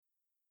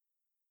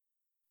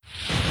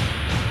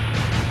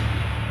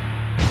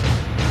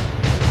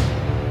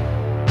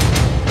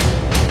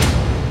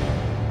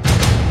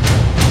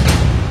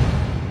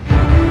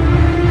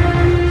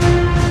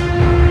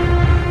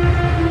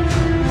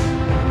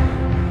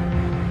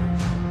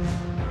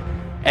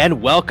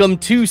and welcome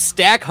to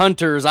Stack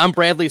Hunters. I'm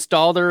Bradley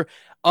Stalder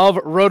of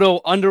Roto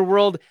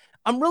Underworld.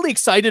 I'm really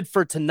excited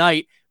for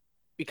tonight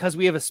because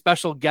we have a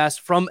special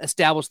guest from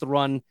Establish the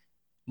Run.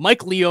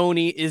 Mike Leone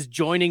is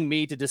joining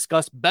me to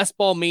discuss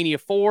Bestball Mania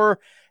 4,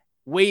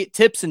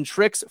 tips and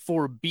tricks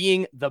for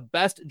being the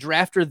best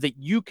drafter that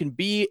you can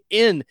be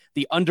in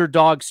the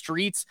underdog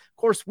streets. Of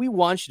course, we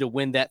want you to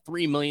win that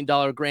 $3 million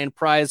grand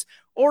prize,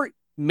 or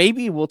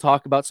maybe we'll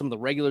talk about some of the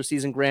regular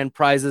season grand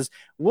prizes.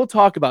 We'll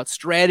talk about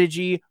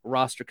strategy,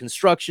 roster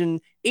construction,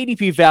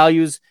 ADP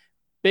values,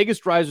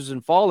 biggest risers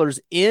and fallers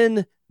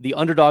in the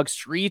underdog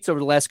streets over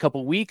the last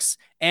couple weeks,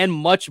 and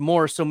much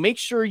more. So make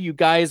sure you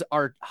guys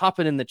are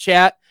hopping in the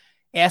chat,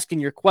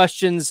 asking your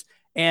questions,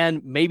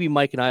 and maybe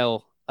Mike and I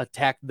will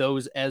attack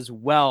those as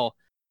well.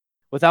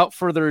 Without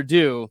further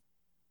ado,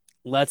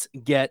 let's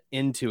get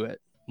into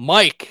it.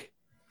 Mike,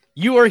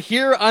 you are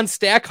here on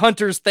Stack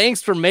Hunters.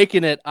 Thanks for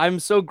making it.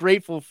 I'm so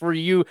grateful for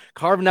you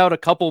carving out a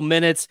couple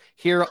minutes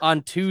here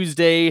on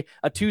Tuesday,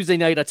 a Tuesday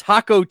night, a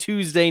Taco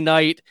Tuesday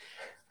night.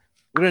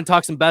 We're going to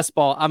talk some best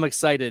ball. I'm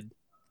excited.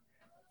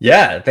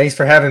 Yeah, thanks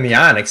for having me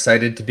on.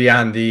 Excited to be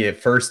on the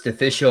first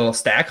official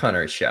Stack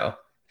Hunters show.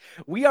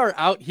 We are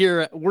out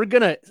here. We're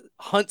going to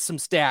hunt some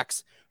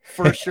stacks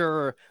for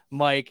sure,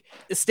 Mike.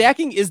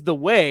 Stacking is the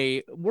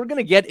way. We're going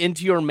to get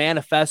into your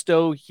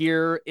manifesto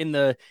here in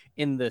the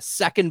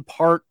second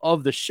part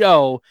of the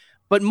show,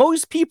 but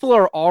most people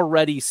are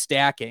already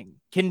stacking.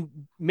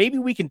 Maybe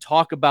we can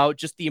talk about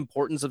just the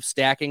importance of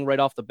stacking right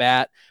off the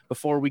bat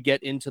before we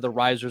get into the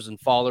risers and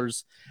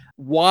fallers.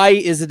 Why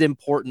is it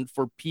important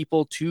for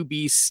people to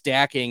be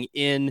stacking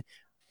in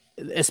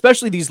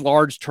especially these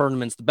large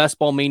tournaments, the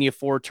Bestball Mania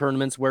 4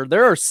 tournaments, where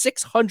there are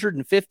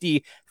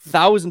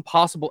 650,000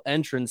 possible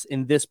entrants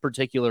in this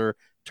particular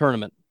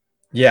tournament?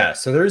 Yeah,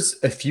 so there's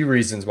a few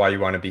reasons why you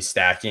want to be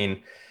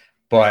stacking,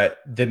 but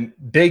the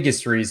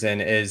biggest reason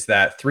is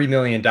that $3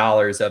 million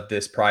of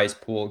this prize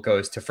pool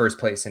goes to first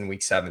place in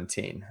week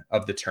 17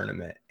 of the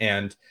tournament.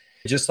 And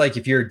just like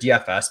if you're a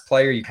DFS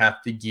player, you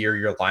have to gear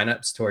your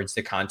lineups towards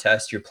the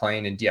contest you're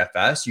playing in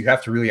DFS. You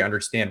have to really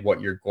understand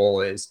what your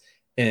goal is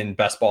in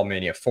Bestball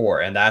Mania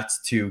 4, and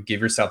that's to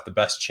give yourself the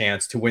best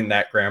chance to win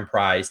that grand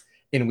prize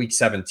in week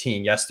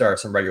 17. Yes, there are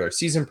some regular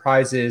season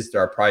prizes.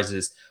 There are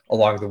prizes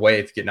along the way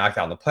if you get knocked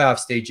out in the playoff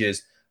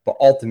stages, but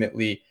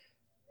ultimately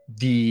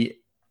the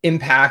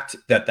impact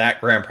that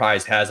grand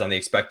prize has on the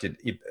expected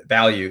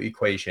value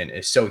equation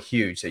is so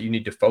huge that you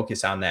need to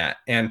focus on that.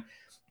 And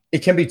it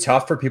can be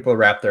tough for people to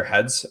wrap their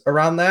heads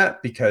around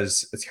that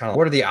because it's kind of,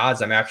 what are the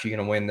odds I'm actually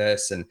going to win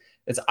this? And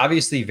it's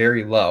obviously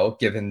very low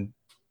given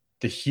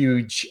the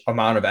huge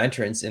amount of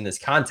entrants in this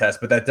contest,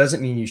 but that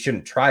doesn't mean you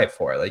shouldn't try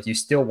for it. Like, you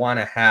still want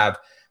to have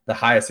the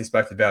highest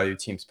expected value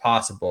teams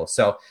possible.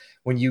 So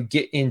when you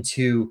get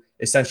into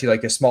essentially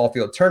like a small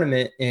field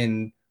tournament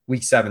in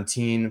week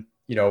 17,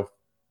 where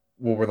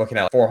we're looking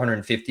at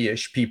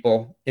 450-ish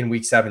people in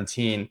week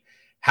 17,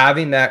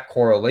 having that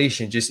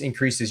correlation just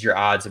increases your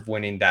odds of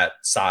winning that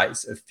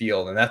size of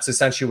field. And that's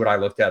essentially what I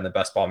looked at in the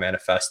Bestball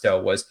Manifesto.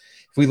 Was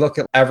if we look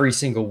at every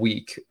single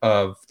week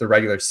of the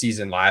regular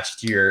season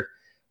last year,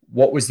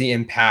 what was the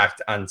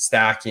impact on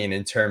stacking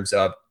in terms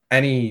of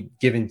any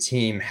given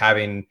team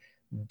having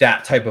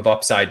that type of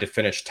upside to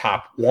finish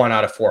top 1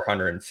 out of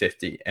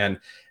 450?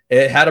 And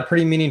it had a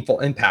pretty meaningful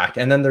impact.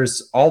 And then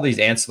there's all these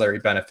ancillary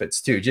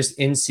benefits too, just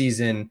in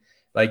season,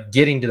 like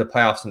getting to the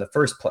playoffs in the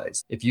first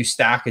place. If you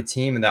stack a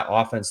team and that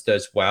offense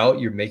does well,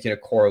 you're making a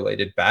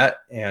correlated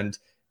bet, and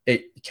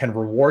it can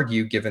reward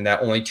you given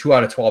that only 2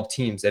 out of 12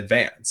 teams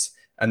advance.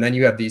 And then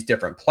you have these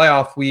different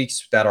playoff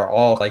weeks that are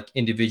all like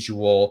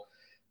individual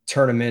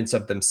tournaments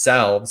of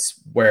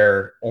themselves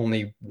where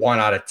only 1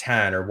 out of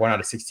 10 or 1 out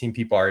of 16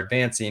 people are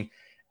advancing,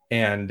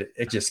 and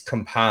it just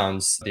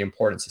compounds the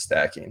importance of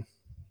stacking.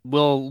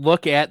 We'll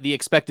look at the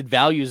expected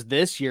values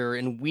this year.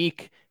 In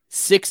week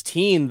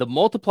 16, the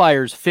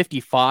multiplier is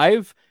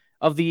 55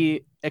 of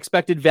the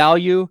expected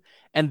value,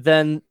 and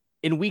then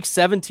in week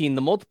 17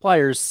 the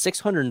multiplier is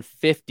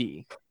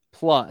 650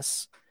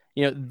 plus.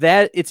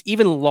 That it's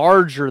even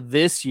larger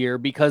this year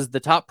because the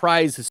top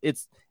prize is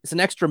it's an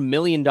extra $1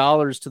 million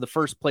to the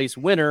first place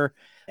winner.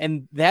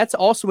 And that's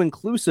also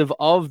inclusive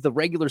of the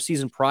regular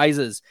season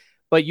prizes.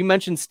 But you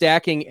mentioned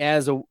stacking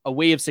as a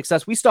way of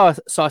success. We saw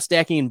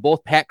stacking in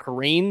both Pat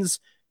Kerrane's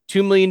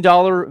 $2 million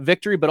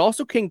victory, but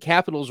also King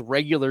Capital's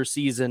regular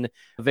season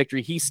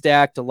victory. He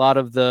stacked a lot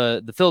of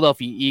the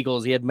Philadelphia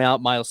Eagles. He had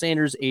Miles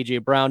Sanders,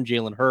 AJ Brown,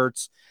 Jalen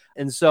Hurts.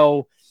 And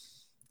so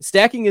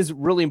stacking is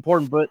really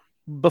important. But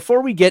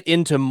before we get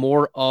into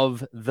more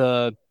of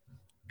the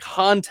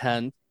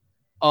content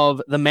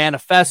of the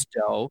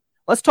manifesto,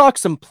 let's talk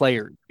some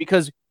players,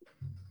 because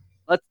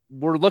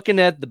we're looking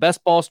at the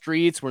best ball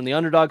streets. We're in the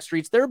underdog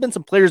streets. There have been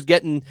some players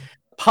getting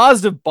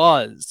positive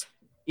buzz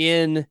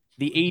in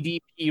the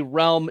ADP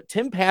realm.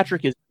 Tim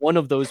Patrick is one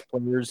of those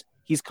players.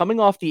 He's coming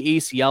off the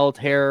ACL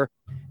tear.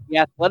 The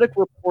Athletic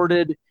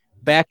reported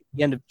back at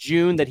the end of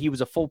June that he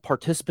was a full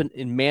participant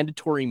in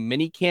mandatory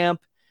minicamp,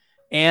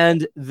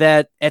 and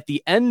that at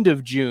the end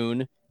of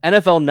June,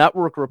 NFL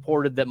Network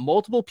reported that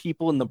multiple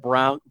people in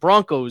the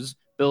Broncos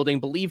building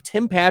believe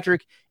Tim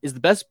Patrick is the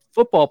best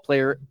football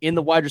player in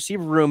the wide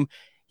receiver room.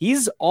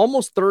 He's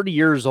almost 30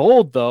 years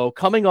old, though,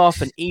 coming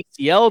off an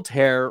ACL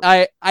tear.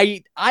 I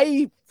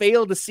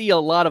fail to see a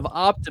lot of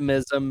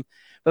optimism,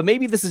 but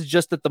maybe this is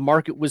just that the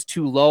market was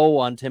too low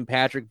on Tim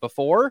Patrick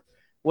before.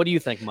 What do you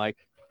think, Mike?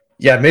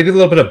 Yeah, maybe a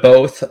little bit of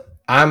both.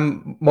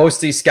 I'm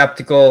mostly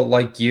skeptical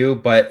like you,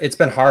 but it's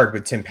been hard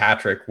with Tim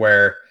Patrick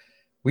where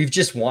we've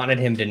just wanted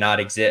him to not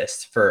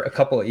exist for a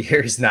couple of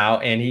years now,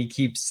 and he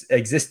keeps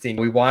existing.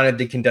 We wanted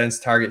the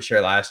condensed target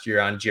share last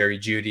year on Jerry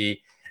Jeudy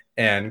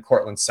and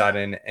Cortland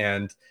Sutton,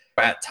 and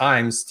at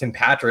times Tim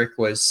Patrick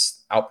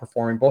was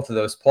outperforming both of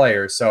those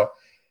players. So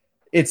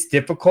it's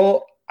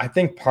difficult. I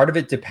think part of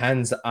it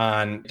depends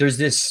on there's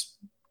this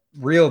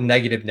real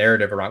negative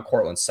narrative around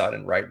Cortland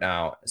Sutton right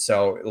now.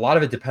 So a lot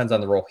of it depends on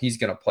the role he's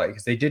going to play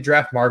because they did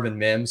draft Marvin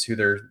Mims, who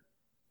there's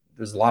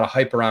a lot of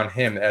hype around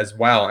him as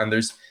well. And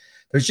there's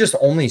just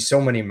only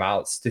so many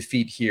mouths to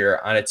feed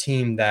here on a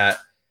team that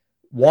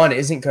one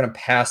isn't going to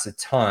pass a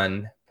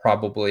ton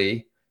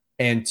probably.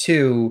 And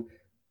two,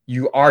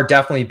 you are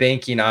definitely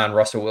banking on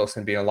Russell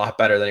Wilson being a lot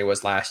better than he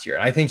was last year.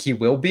 And I think he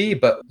will be,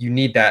 but you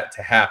need that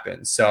to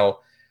happen. So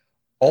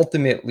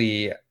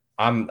ultimately,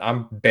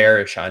 I'm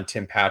bearish on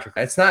Tim Patrick.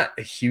 It's not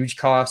a huge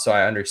cost, so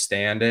I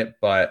understand it,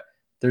 but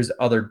there's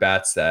other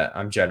bets that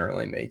I'm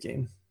generally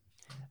making.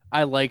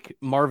 I like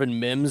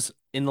Marvin Mims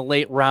in the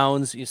late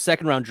rounds,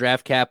 second round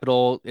draft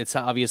capital. It's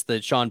obvious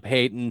that Sean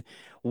Payton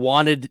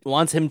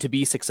wants him to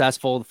be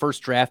successful, the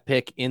first draft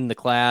pick in the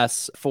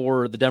class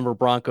for the Denver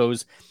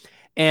Broncos.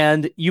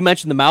 And you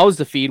mentioned the mouths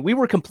to feed. We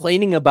were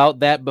complaining about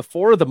that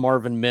before the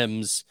Marvin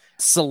Mims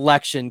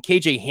selection.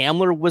 KJ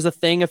Hamler was a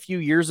thing a few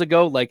years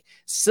ago, like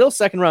still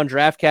second round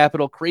draft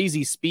capital,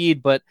 crazy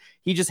speed, but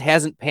he just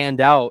hasn't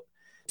panned out.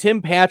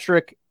 Tim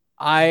Patrick,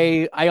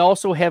 I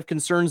also have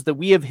concerns that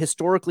we have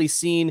historically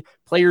seen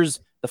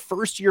players the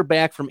first year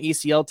back from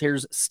ACL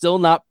tears still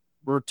not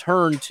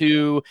return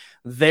to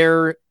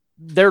their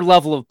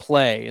level of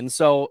play. And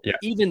so Yeah.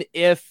 even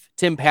if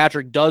Tim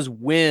Patrick does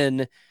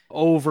win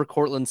over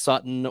Cortland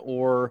Sutton,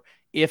 or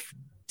if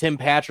Tim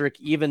Patrick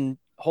even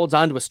holds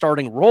on to a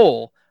starting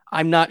role,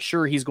 I'm not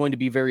sure he's going to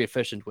be very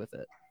efficient with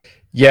it.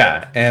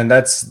 Yeah, and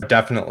that's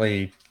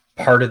definitely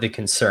part of the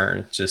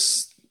concern,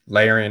 just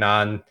layering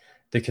on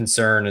the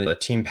concern of the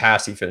team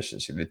pass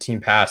efficiency, the team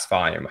pass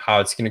volume, how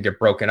it's going to get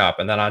broken up.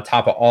 And then on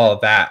top of all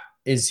of that,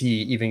 is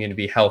he even going to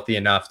be healthy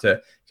enough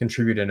to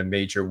contribute in a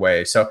major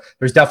way? So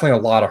there's definitely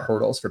a lot of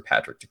hurdles for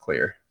Patrick to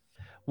clear.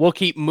 We'll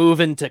keep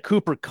moving to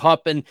Cooper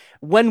Kupp. And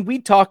when we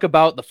talk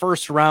about the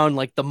first round,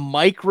 like the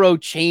micro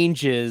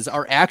changes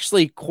are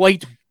actually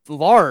quite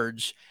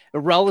large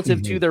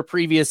relative to their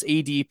previous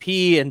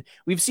ADP. And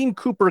we've seen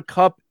Cooper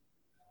Kupp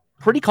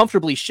pretty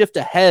comfortably shift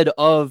ahead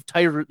of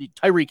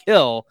Tyreek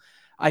Hill.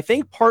 I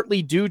think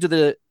partly due to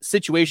the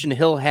situation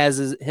Hill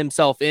has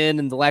himself in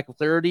and the lack of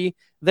clarity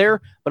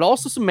there, but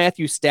also some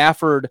Matthew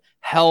Stafford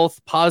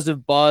health,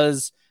 positive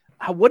buzz.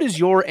 What is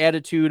your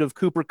attitude of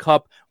Cooper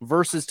Kupp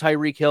versus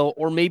Tyreek Hill,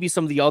 or maybe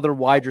some of the other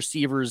wide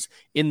receivers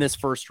in this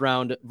first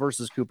round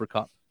versus Cooper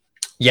Kupp?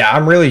 Yeah,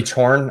 I'm really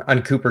torn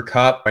on Cooper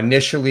Kupp.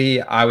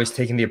 Initially, I was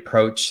taking the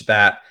approach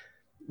that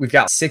we've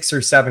got 6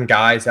 or 7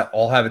 guys that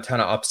all have a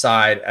ton of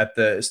upside at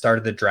the start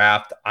of the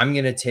draft. I'm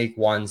going to take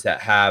ones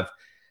that have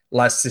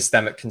less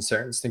systemic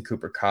concerns than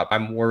Cooper Kupp.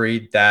 I'm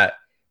worried that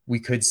we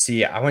could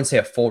see, I wouldn't say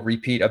a full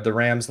repeat of the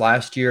Rams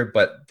last year,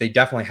 but they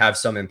definitely have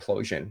some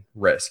implosion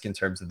risk in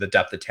terms of the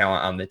depth of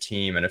talent on the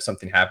team. And if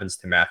something happens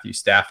to Matthew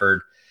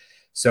Stafford.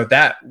 So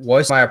that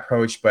was my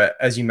approach. But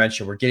as you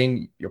mentioned, we're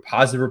getting your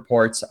positive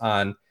reports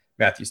on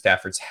Matthew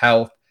Stafford's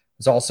health.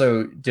 I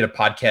also did a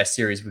podcast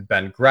series with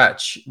Ben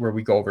Gretsch where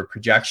we go over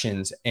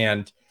projections,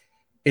 and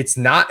it's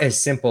not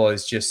as simple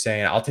as just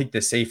saying, I'll take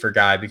the safer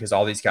guy because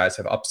all these guys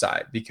have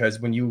upside. Because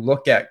when you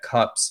look at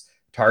Kupp's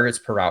targets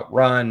per route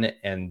run,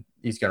 and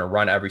he's going to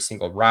run every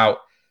single route,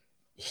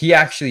 he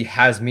actually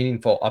has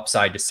meaningful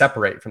upside to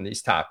separate from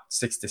these top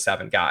 6 to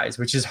 7 guys,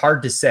 which is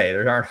hard to say.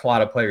 There aren't a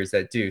lot of players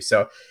that do.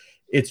 So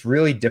it's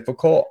really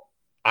difficult.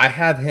 I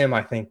have him,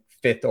 I think,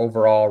 5th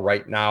overall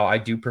right now. I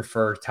do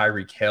prefer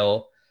Tyreek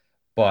Hill,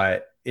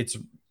 but it's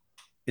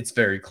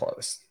very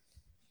close.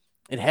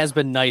 It has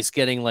been nice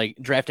getting like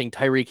drafting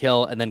Tyreek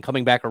Hill and then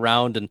coming back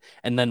around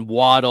and then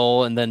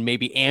Waddle and then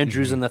maybe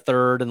Andrews in the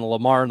 3rd and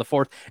Lamar in the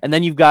 4th. And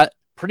then you've got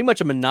pretty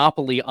much a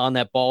monopoly on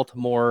that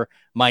Baltimore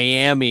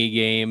Miami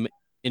game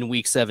in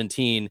week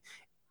 17.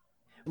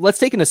 Let's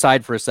take an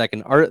aside for a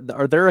second. Are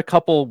there a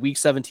couple week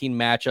 17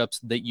 matchups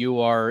that you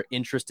are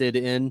interested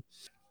in?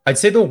 I'd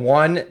say the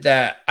one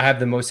that I have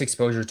the most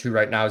exposure to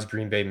right now is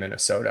Green Bay,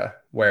 Minnesota,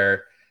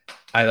 where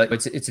I like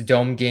it's a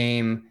dome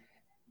game.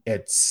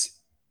 It's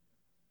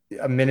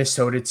a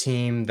Minnesota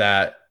team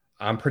that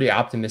I'm pretty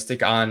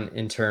optimistic on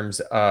in terms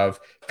of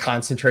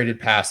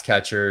concentrated pass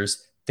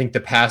catchers. I think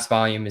the pass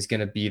volume is going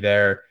to be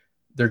there.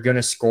 They're going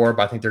to score,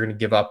 but I think they're going to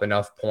give up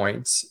enough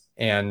points.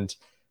 And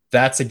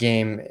that's a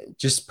game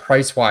just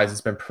price wise,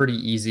 it's been pretty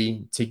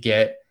easy to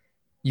get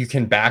you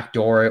can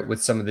backdoor it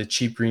with some of the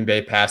cheap Green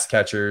Bay pass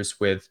catchers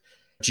with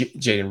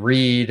Jaden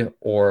Reed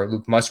or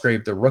Luke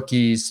Musgrave, the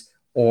rookies,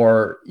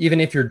 or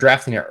even if you're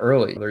drafting it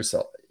early,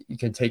 you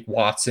can take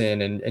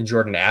Watson and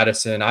Jordan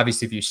Addison.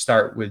 Obviously, if you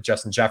start with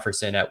Justin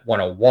Jefferson at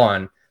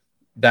 101,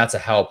 that's a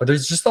help. But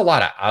there's just a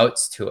lot of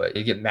outs to it.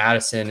 You get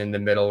Madison in the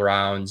middle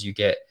rounds. You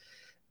get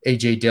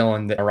AJ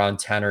Dillon around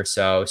 10 or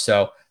so.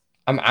 So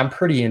I'm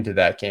pretty into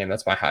that game.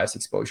 That's my highest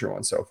exposure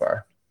one so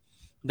far.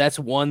 That's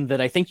one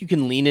that I think you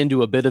can lean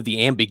into a bit of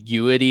the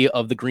ambiguity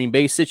of the Green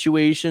Bay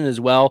situation as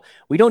well.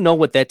 We don't know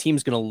what that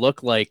team's going to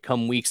look like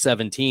come week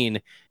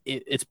 17.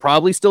 It's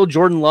probably still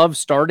Jordan Love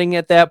starting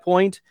at that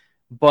point,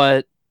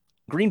 but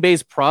Green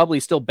Bay's probably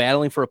still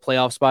battling for a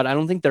playoff spot. I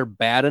don't think they're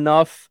bad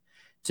enough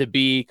to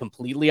be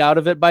completely out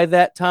of it by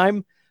that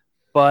time.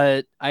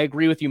 But I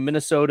agree with you.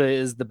 Minnesota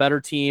is the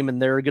better team,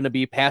 and they're going to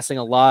be passing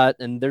a lot,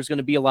 and there's going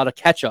to be a lot of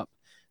catch up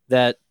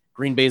that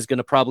Green Bay is going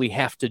to probably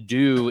have to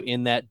do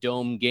in that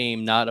dome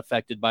game, not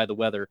affected by the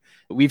weather.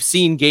 We've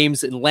seen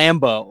games in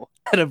Lambeau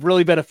that have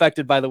really been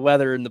affected by the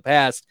weather in the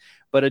past,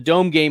 but a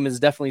dome game is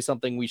definitely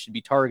something we should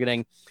be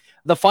targeting.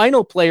 The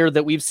final player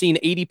that we've seen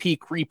ADP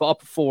creep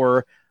up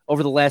for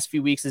over the last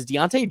few weeks is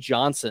Deontay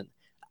Johnson.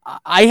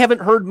 I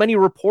haven't heard many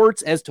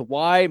reports as to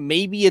why.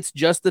 Maybe it's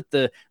just that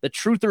the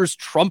truthers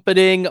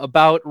trumpeting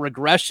about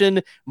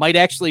regression might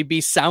actually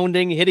be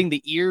hitting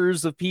the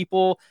ears of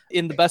people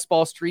in the best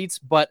ball streets.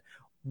 But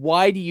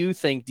why do you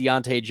think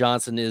Deontay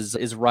Johnson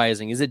is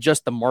rising? Is it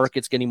just the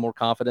market's getting more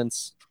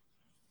confidence?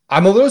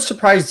 I'm a little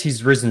surprised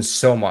he's risen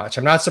so much.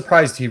 I'm not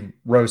surprised he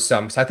rose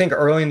some because I think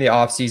early in the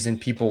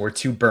offseason, people were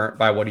too burnt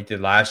by what he did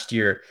last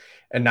year.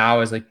 And now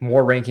as like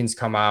more rankings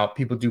come out,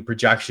 people do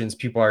projections,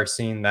 people are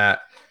seeing that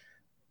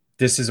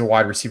this is a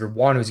wide receiver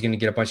one who's going to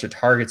get a bunch of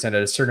targets. And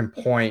at a certain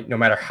point, no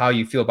matter how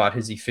you feel about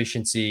his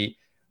efficiency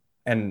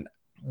and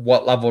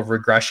what level of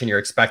regression you're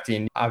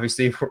expecting,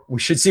 obviously we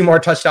should see more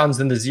touchdowns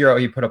than the 0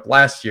 he put up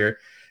last year.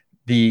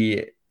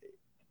 The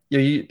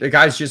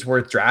guy's just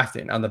worth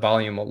drafting on the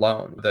volume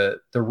alone. The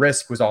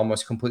risk was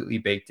almost completely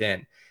baked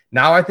in.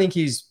 Now I think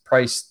he's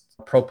priced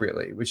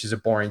appropriately, which is a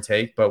boring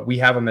take, but we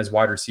have him as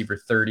wide receiver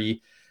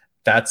 30.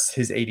 That's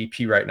his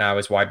ADP right now,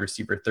 is wide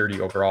receiver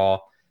 30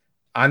 overall.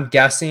 I'm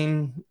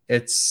guessing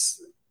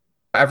it's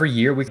every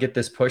year we get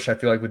this push, I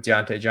feel like, with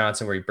Deontay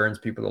Johnson, where he burns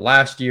people the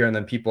last year and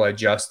then people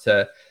adjust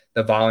to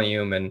the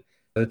volume. And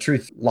the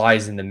truth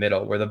lies in the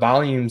middle, where the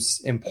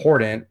volume's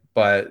important,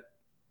 but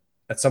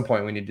at some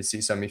point we need to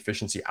see some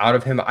efficiency out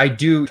of him. I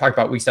do talk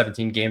about week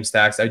 17 game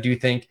stacks. I do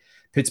think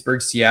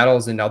Pittsburgh, Seattle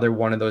is another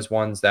one of those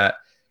ones that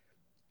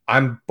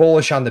I'm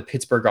bullish on the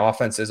Pittsburgh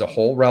offense as a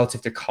whole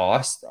relative to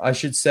cost, I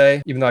should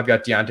say, even though I've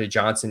got Deontay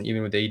Johnson,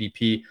 even with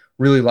ADP,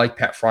 really like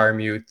Pat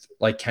Freiermuth,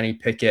 like Kenny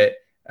Pickett.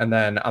 And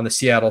then on the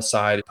Seattle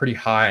side, pretty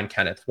high on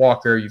Kenneth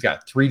Walker. You've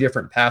got 3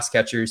 different pass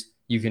catchers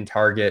you can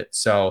target.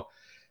 So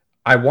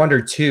I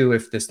wonder too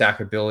if the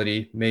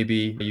stackability,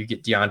 maybe you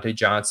get Deontay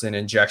Johnson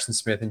and Jackson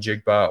Smith and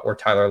Jigba or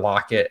Tyler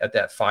Lockett at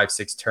that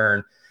 5-6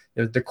 turn.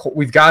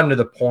 We've gotten to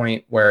the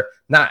point where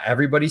not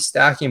everybody's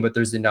stacking, but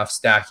there's enough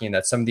stacking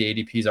that some of the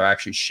ADPs are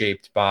actually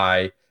shaped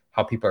by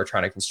how people are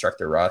trying to construct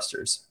their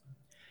rosters.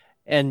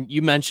 And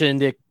you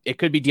mentioned it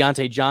could be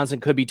Deontay Johnson,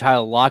 could be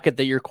Tyler Lockett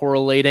that you're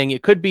correlating.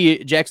 It could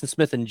be Jackson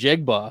Smith and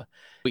Jigba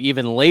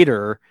even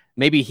later.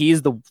 Maybe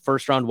he's the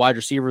first round wide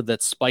receiver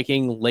that's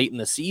spiking late in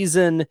the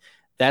season.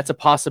 That's a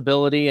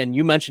possibility. And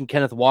you mentioned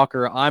Kenneth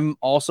Walker. I'm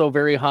also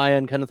very high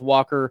on Kenneth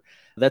Walker.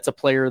 That's a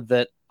player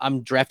that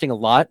I'm drafting a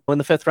lot in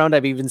the 5th round.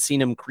 I've even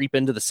seen him creep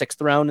into the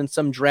 6th round in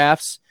some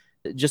drafts.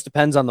 It just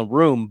depends on the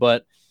room,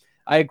 but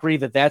I agree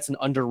that that's an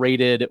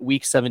underrated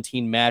week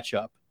 17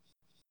 matchup.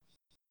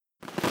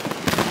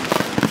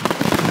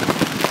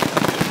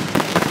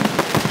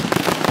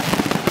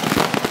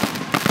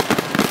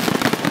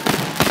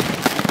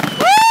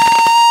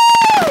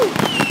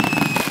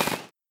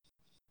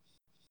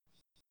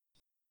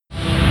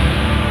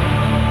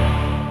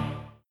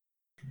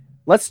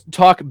 Let's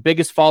talk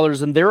biggest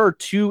fallers, and there are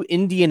 2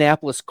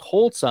 Indianapolis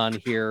Colts on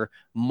here,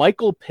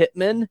 Michael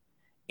Pittman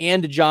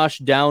and Josh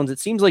Downs. It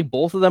seems like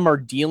both of them are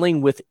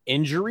dealing with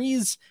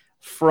injuries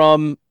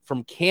from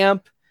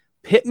camp.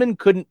 Pittman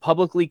couldn't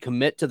publicly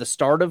commit to the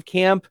start of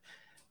camp,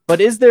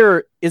 but is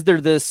there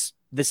this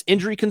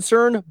injury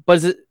concern?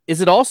 But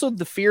is it also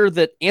the fear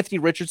that Anthony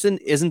Richardson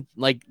isn't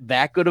like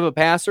that good of a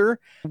passer?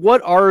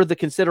 What are the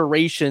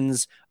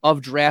considerations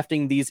of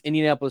drafting these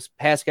Indianapolis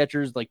pass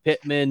catchers like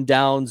Pittman,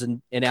 Downs,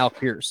 and Al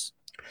Pierce?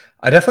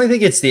 I definitely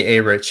think it's the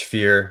A-Rich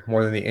fear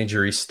more than the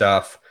injury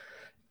stuff.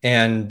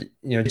 And,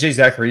 Jay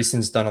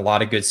Zacharyason's done a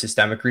lot of good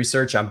systemic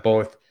research on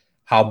both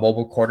how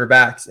mobile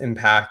quarterbacks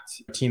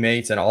impact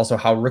teammates and also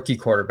how rookie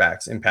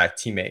quarterbacks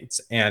impact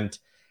teammates. And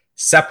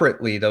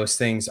separately, those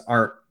things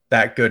aren't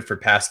that good for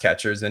pass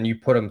catchers. And you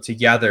put them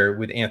together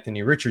with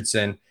Anthony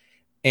Richardson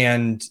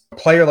and a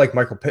player like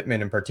Michael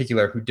Pittman in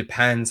particular, who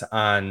depends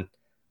on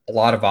a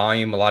lot of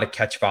volume, a lot of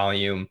catch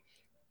volume.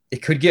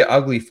 It could get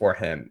ugly for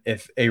him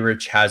if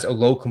A-Rich has a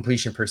low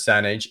completion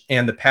percentage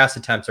and the pass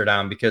attempts are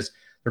down, because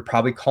they're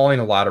probably calling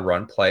a lot of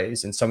run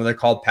plays, and some of their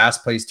called pass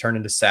plays turn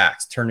into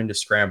sacks, turn into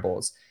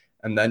scrambles.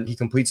 And then he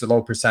completes a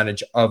low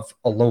percentage of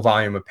a low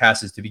volume of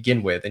passes to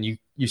begin with. And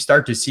you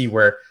start to see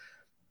where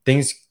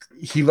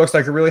he looks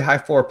like a really high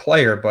floor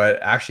player, but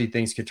actually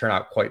things could turn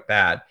out quite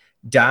bad.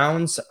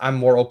 Downs, I'm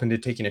more open to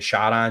taking a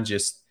shot on,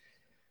 just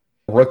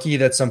rookie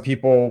that some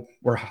people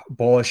were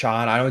bullish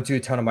on. I don't do a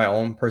ton of my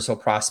own personal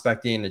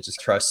prospecting. I just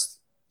trust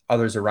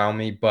others around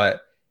me,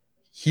 but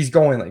he's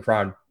going like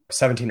around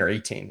 17 or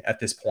 18 at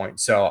this point.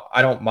 So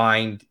I don't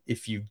mind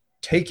if you've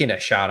taken a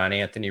shot on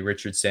Anthony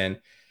Richardson,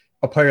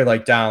 a player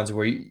like Downs,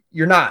 where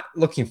you're not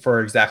looking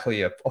for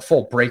exactly a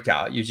full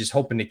breakout. You're just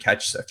hoping to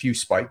catch a few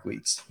spike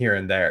weeks here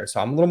and there.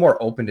 So I'm a little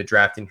more open to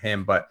drafting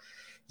him. But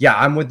yeah,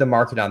 I'm with the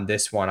market on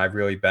this one. I've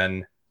really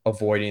been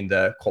avoiding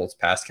the Colts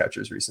pass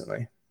catchers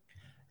recently.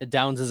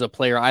 Downs is a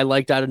player I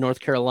liked out of North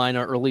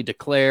Carolina, early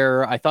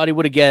declare. I thought he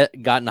would have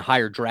gotten a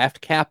higher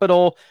draft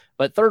capital,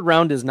 but third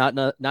round is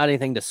not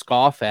anything to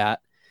scoff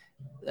at.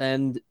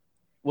 And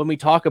when we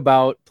talk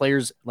about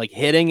players like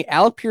hitting,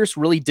 Alec Pierce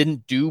really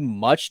didn't do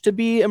much to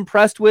be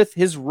impressed with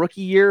his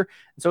rookie year.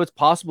 And so it's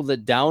possible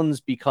that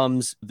Downs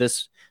becomes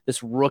this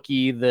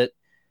rookie that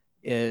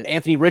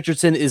Anthony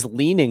Richardson is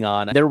leaning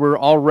on. There were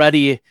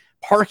already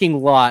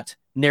parking lot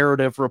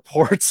narrative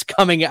reports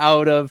coming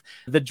out of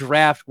the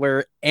draft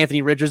where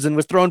Anthony Richardson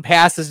was throwing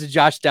passes to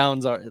Josh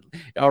Downs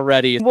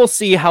already. We'll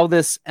see how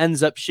this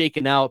ends up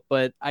shaking out,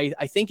 but I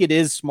think it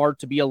is smart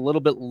to be a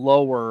little bit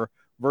lower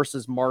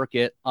versus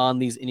market on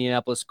these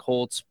Indianapolis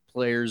Colts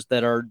players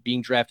that are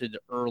being drafted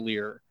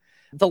earlier.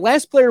 The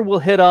last player we'll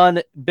hit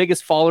on,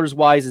 biggest fallers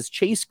wise, is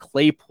Chase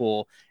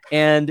Claypool.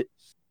 And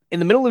in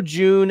the middle of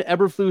June,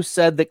 Eberflus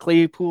said that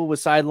Claypool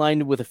was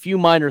sidelined with a few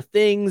minor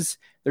things.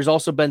 There's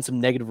also been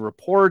some negative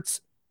reports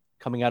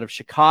coming out of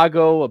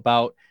Chicago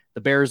about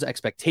the Bears'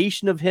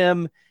 expectation of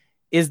him.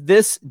 Is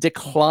this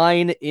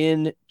decline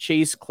in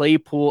Chase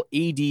Claypool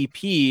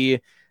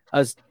ADP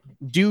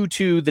due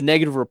to the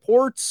negative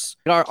reports?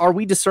 Are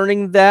we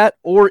discerning that?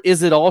 Or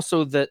is it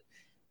also that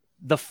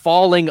the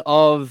falling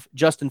of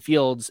Justin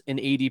Fields in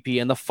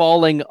ADP and the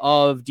falling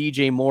of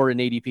DJ Moore in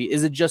ADP?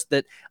 Is it just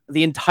that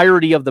the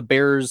entirety of the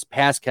Bears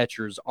pass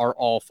catchers are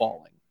all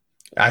falling?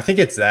 I think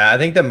it's that. I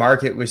think the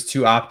market was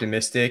too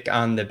optimistic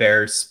on the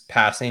Bears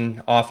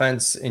passing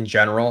offense in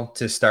general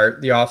to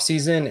start the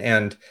offseason.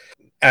 And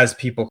as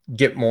people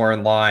get more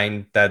in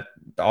line, that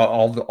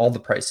all the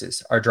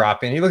prices are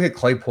dropping. You look at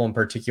Claypool in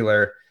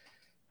particular.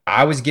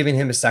 I was giving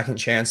him a second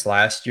chance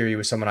last year. He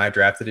was someone I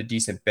drafted a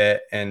decent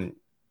bit, and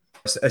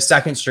a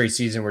second straight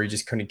season where he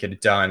just couldn't get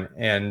it done.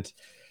 And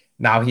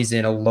now he's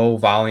in a low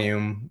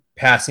volume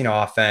passing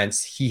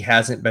offense. He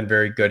hasn't been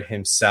very good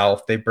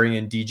himself. They bring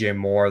in DJ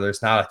Moore.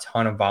 There's not a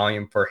ton of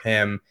volume for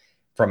him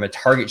from a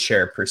target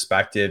share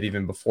perspective,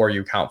 even before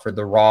you account for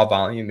the raw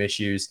volume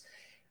issues.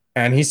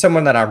 And he's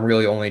someone that I'm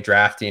really only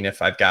drafting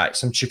if I've got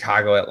some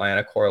Chicago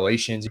Atlanta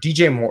correlations.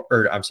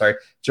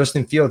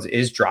 Justin Fields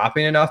is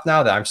dropping enough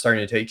now that I'm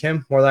starting to take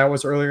him more than I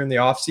was earlier in the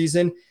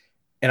offseason.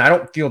 And I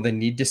don't feel the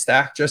need to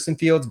stack Justin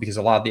Fields because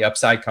a lot of the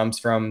upside comes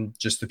from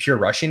just the pure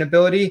rushing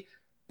ability.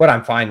 But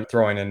I'm fine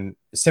throwing in,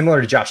 similar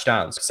to Josh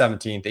Downs,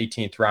 17th,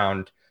 18th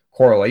round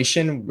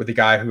correlation with a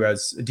guy who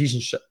has a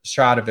decent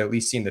shot of at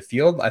least seeing the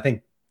field. I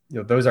think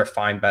those are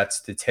fine bets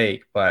to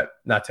take, but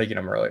not taking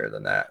them earlier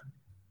than that.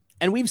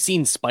 And we've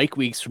seen spike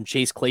weeks from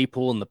Chase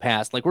Claypool in the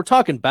past. Like, we're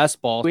talking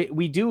best ball.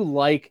 We do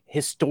like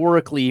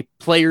historically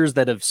players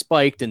that have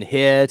spiked and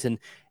hit,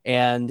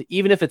 and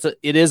even if it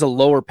is a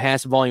lower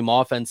pass volume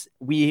offense,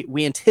 we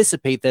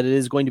anticipate that it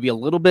is going to be a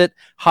little bit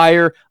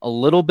higher, a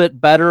little bit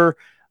better,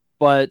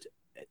 but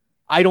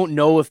I don't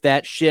know if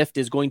that shift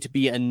is going to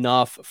be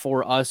enough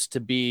for us to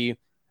be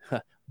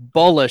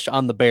bullish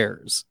on the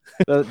Bears.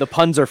 The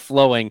puns are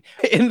flowing.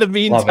 In the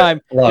meantime,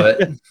 love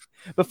it.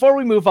 Before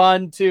we move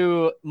on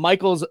to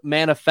Michael's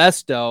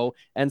manifesto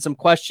and some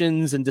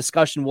questions and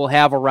discussion we'll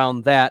have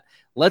around that,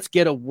 let's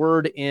get a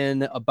word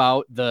in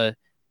about the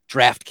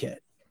draft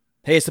kit.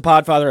 Hey, it's the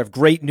Podfather. I have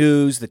great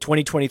news. The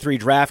 2023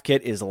 draft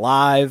kit is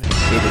live.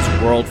 It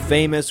is world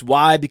famous.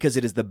 Why? Because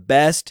it is the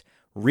best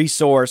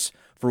resource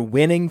for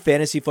winning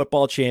fantasy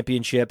football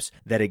championships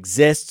that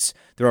exists.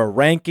 There are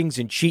rankings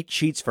and cheat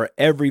sheets for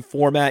every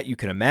format you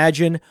can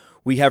imagine.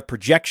 We have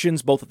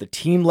projections both at the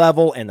team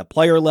level and the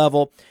player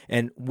level.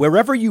 And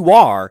wherever you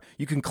are,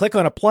 you can click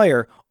on a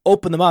player,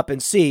 open them up,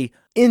 and see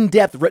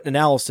in-depth written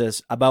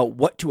analysis about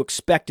what to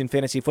expect in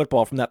fantasy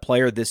football from that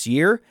player this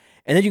year.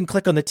 And then you can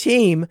click on the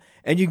team,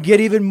 and you can get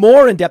even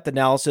more in-depth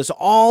analysis,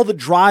 all the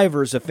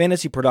drivers of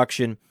fantasy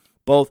production,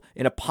 both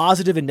in a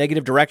positive and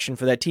negative direction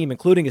for that team,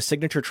 including a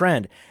signature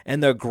trend.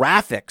 And the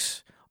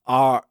graphics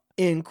are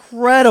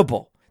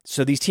incredible.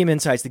 So these team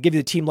insights, they give you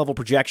the team level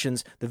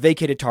projections, the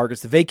vacated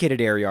targets, the vacated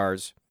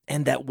areas,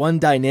 and that one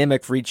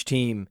dynamic for each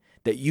team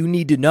that you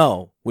need to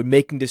know when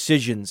making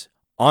decisions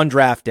on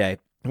draft day.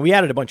 And we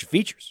added a bunch of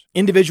features.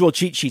 Individual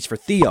cheat sheets for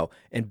Theo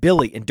and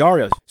Billy and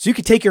Dario. So you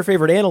can take your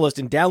favorite analyst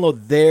and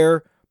download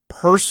their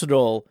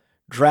personal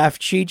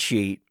draft cheat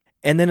sheet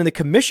And then in the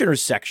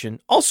commissioners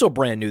section, also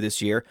brand new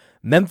this year,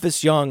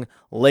 Memphis Young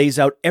lays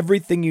out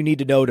everything you need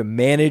to know to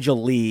manage a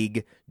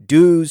league,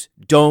 do's,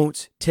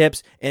 don'ts,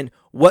 tips, and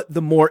what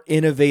the more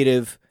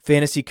innovative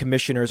fantasy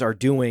commissioners are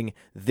doing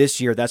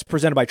this year. That's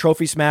presented by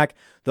Trophy Smack.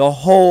 The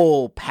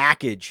whole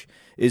package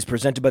is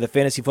presented by the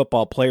Fantasy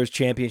Football Players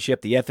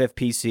Championship, the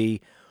FFPC.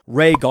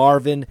 Ray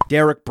Garvin,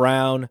 Derek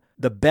Brown,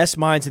 the best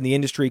minds in the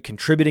industry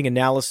contributing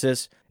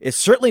analysis. It's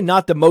certainly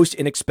not the most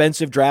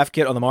inexpensive draft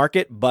kit on the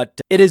market, but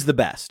it is the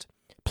best.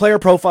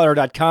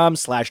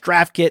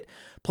 Playerprofiler.com/draft kit.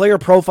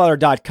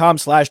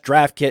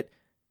 Playerprofiler.com/draft kit.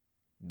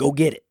 Go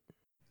get it.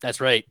 That's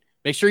right.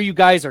 Make sure you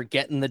guys are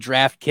getting the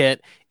draft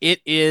kit.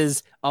 It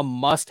is a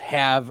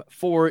must-have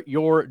for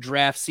your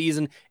draft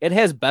season. It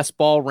has best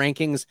ball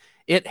rankings.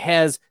 It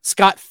has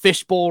Scott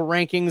Fishbowl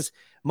rankings.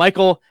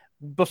 Michael,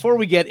 before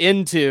we get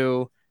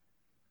into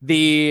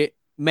the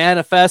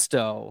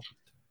manifesto,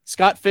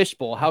 Scott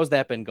Fishbowl, how's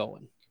that been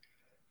going?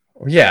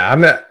 Yeah,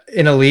 I'm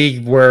in a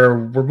league where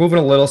we're moving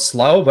a little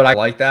slow, but I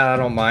like that. I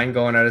don't mind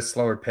going at a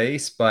slower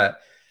pace, but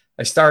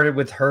I started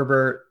with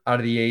Herbert out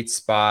of the 8th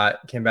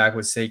spot, came back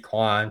with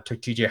Saquon,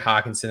 took TJ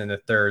Hawkinson in the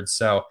 3rd.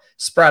 So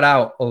spread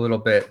out a little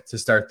bit to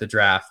start the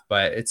draft,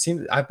 but it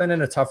seems I've been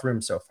in a tough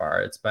room so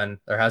far.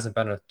 There hasn't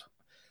been I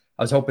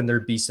was hoping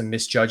there'd be some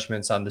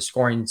misjudgments on the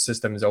scoring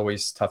system is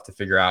always tough to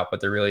figure out, but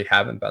there really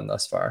haven't been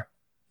thus far.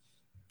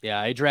 Yeah,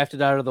 I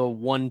drafted out of the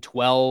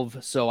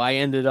 112. So I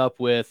ended up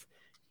with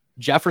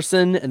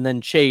Jefferson and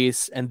then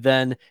Chase, and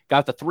then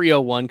got the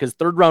 301 because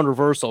 3rd round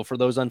reversal, for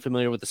those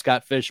unfamiliar with the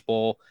Scott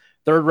Fishbowl,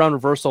 3rd round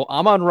reversal,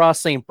 Amon-Ra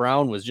St.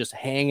 Brown was just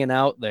hanging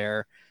out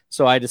there.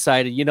 So I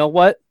decided, you know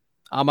what?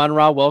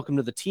 Amon-Ra, welcome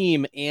to the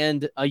team,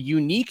 and a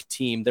unique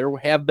team. There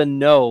have been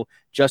no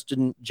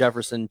Justin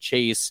Jefferson,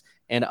 Chase,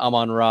 and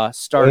Amon-Ra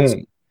starts.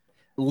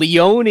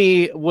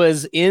 Leone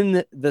was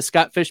in the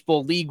Scott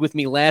Fishbowl league with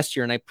me last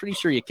year, and I'm pretty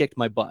sure you kicked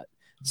my butt.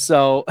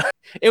 So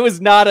it was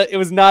not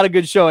a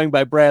good showing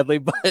by Bradley,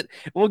 but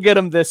we'll get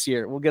him this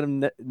year. We'll get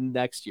him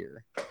next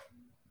year.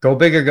 Go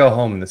big or go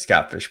home in the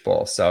Scott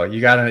Fishbowl. So you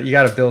got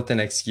a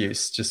built-in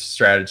excuse, just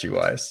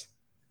strategy-wise.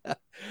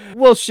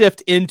 We'll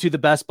shift into the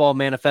Best Ball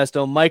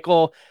Manifesto.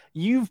 Michael,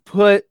 you've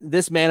put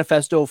this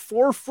manifesto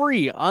for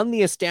free on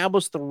the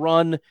Establish the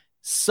Run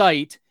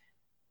site.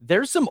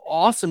 There's some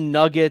awesome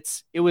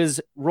nuggets. It was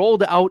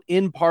rolled out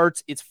in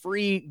parts. It's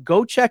free.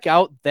 Go check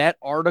out that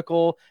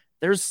article.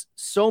 There's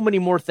so many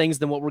more things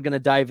than what we're going to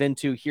dive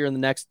into here in the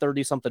next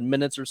 30-something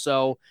minutes or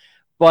so.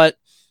 But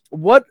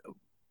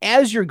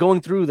as you're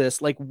going through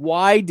this, like,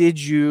 why did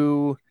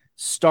you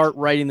start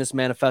writing this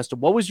manifesto?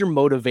 What was your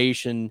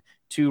motivation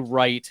to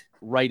write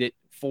it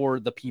for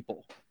the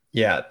people?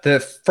 Yeah, the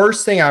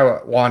first thing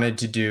I wanted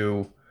to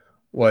do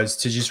was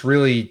to just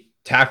really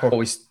tackle what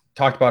we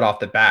talked about off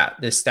the bat,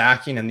 the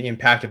stacking and the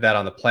impact of that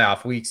on the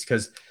playoff weeks,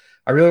 because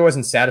I really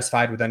wasn't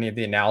satisfied with any of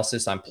the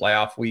analysis on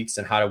playoff weeks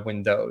and how to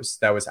win those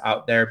that was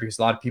out there, because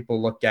a lot of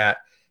people look at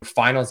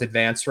finals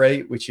advance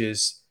rate, which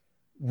is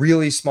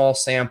really small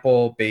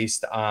sample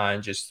based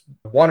on just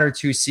 1 or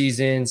 2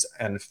 seasons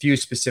and a few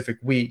specific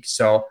weeks.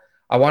 So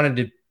I wanted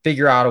to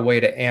figure out a way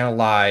to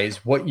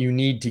analyze what you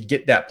need to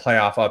get that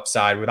playoff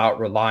upside without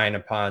relying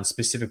upon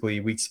specifically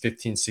weeks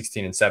 15,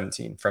 16, and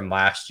 17 from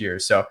last year.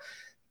 So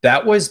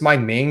that was my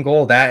main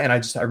goal, and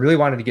I really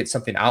wanted to get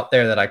something out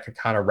there that I could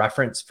kind of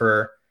reference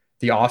for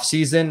the off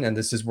season. And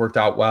this has worked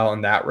out well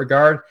in that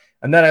regard.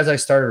 And then as I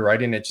started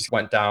writing, it just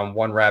went down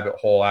one rabbit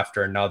hole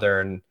after another.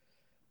 And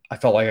I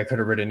felt like I could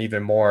have written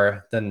even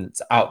more than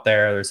it's out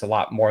there. There's a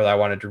lot more that I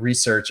wanted to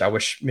research. I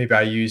wish maybe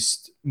I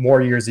used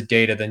more years of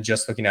data than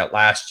just looking at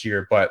last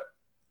year. But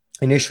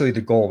initially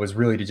the goal was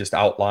really to just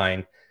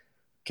outline,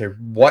 okay,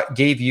 what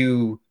gave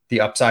you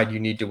the upside you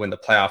need to win the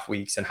playoff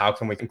weeks, and how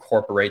can we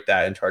incorporate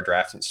that into our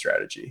drafting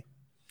strategy?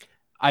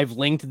 I've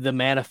linked the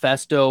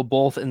manifesto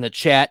both in the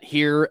chat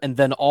here, and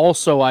then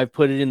also I've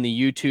put it in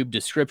the YouTube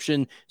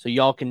description so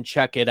y'all can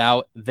check it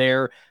out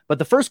there. But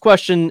the first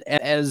question,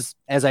 as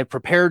I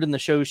prepared in the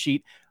show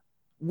sheet,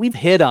 we've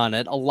hit on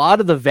it. A lot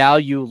of the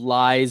value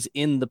lies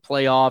in the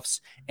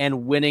playoffs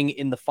and winning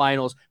in the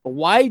finals. But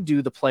why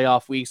do the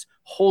playoff weeks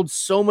hold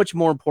so much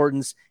more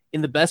importance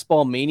in the Best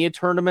Ball Mania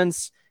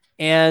tournaments?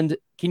 And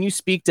can you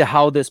speak to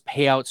how this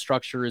payout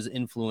structure is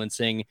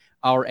influencing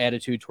our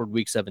attitude toward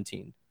week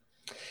 17?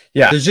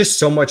 Yeah, there's just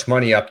so much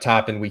money up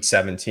top in week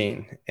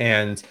 17.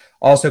 And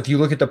also, if you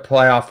look at the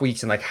playoff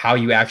weeks and like how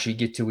you actually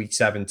get to week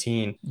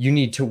 17, you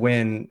need to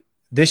win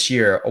this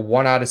year a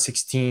 1 out of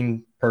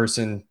 16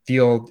 person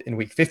field in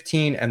week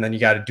 15. And then you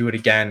got to do it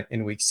again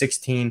in week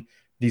 16.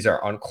 These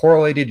are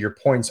uncorrelated. Your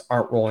points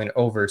aren't rolling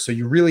over. So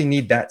you really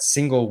need that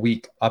single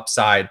week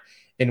upside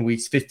in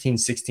weeks 15,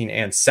 16,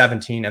 and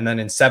 17. And then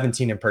in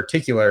 17 in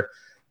particular,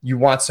 you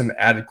want some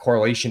added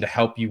correlation to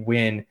help you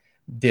win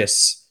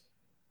this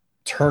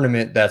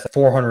tournament that's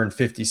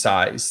 450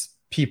 size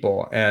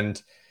people. And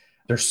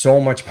there's so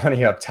much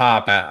money up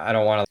top. I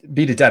don't want to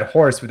beat a dead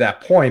horse with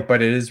that point,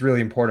 but it is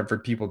really important for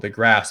people to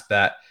grasp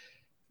that,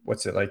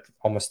 what's it, like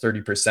almost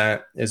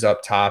 30% is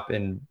up top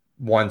in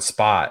one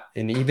spot.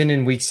 And even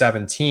in week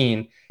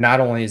 17, not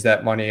only is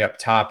that money up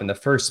top in the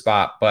first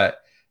spot,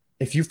 but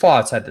if you fall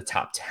outside the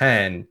top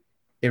 10,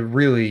 it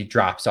really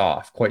drops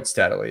off quite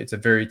steadily. It's a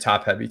very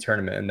top heavy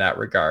tournament in that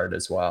regard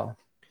as well.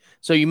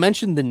 So you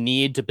mentioned the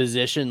need to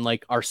position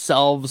like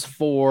ourselves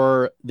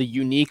for the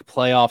unique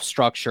playoff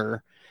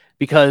structure,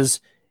 because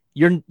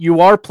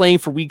you are playing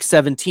for week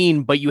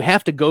 17, but you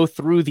have to go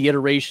through the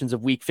iterations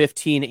of week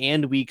 15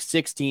 and week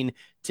 16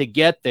 to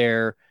get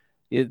there.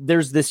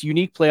 There's this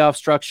unique playoff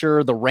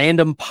structure, the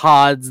random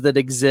pods that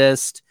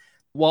exist,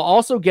 while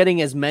also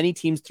getting as many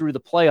teams through the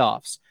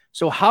playoffs.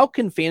 So how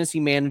can fantasy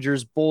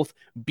managers both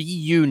be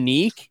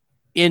unique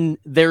in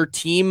their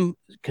team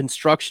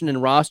construction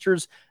and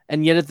rosters,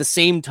 and yet at the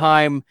same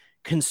time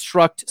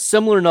construct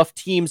similar enough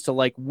teams to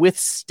like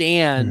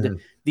withstand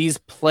this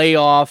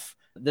playoff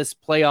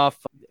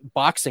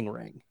boxing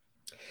ring?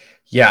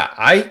 Yeah,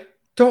 I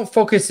don't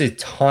focus a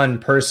ton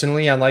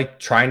personally on like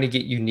trying to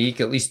get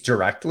unique, at least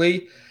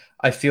directly.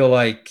 I feel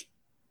like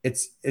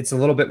it's a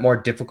little bit more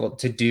difficult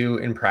to do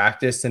in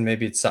practice than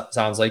maybe it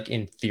sounds like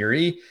in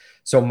theory.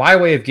 So my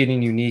way of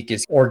getting unique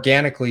is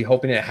organically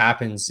hoping it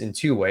happens in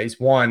two ways.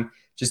 One,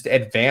 just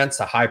advance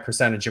a high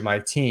percentage of my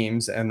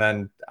teams, and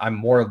then I'm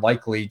more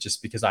likely,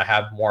 just because I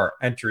have more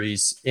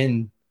entries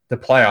in the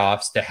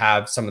playoffs, to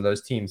have some of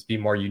those teams be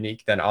more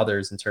unique than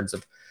others in terms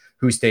of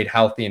who stayed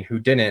healthy and who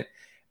didn't.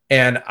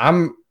 And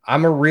I'm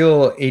a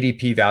real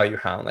ADP value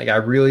hound. Like I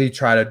really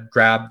try to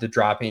grab the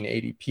dropping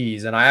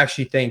ADPs, and I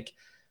actually think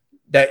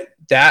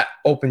that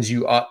opens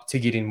you up to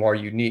getting more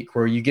unique,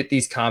 where you get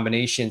these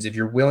combinations. If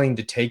you're willing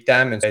to take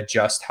them and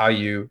adjust how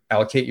you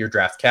allocate your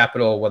draft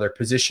capital, whether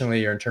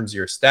positionally or in terms of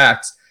your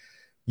stacks,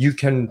 you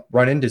can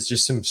run into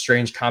just some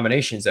strange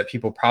combinations that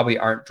people probably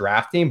aren't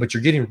drafting, but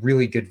you're getting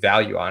really good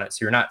value on it.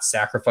 So you're not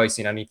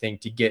sacrificing anything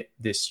to get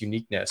this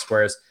uniqueness.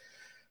 Whereas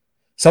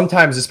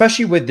sometimes,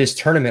 especially with this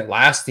tournament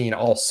lasting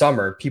all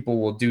summer, people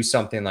will do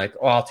something like,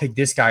 oh, I'll take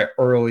this guy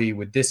early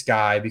with this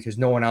guy because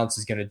no one else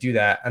is going to do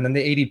that. And then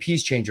the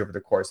ADPs change over the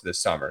course of the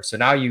summer. So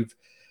now you're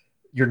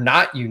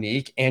not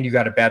unique and you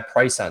got a bad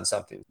price on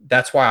something.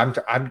 That's why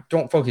I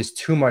don't focus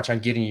too much on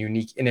getting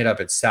unique in and of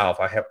itself.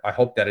 I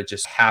hope that it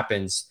just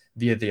happens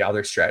via the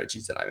other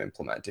strategies that I'm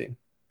implementing.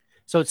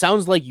 So it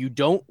sounds like you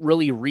don't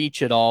really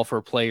reach at all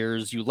for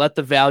players. You let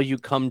the value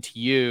come to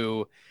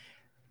you.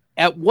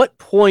 At what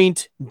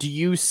point do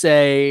you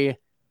say,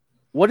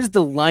 what is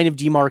the line of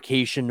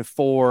demarcation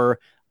for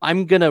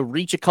I'm going to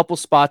reach a couple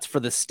spots for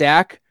the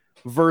stack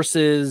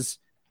versus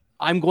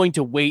I'm going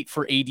to wait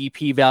for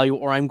ADP value,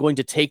 or I'm going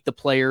to take the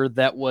player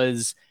that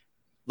was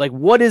like,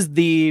 what is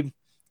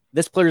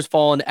this player's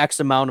fallen X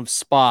amount of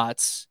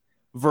spots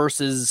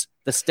versus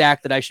the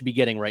stack that I should be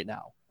getting right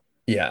now?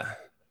 Yeah.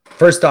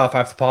 First off, I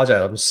have to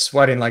apologize. I'm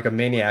sweating like a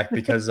maniac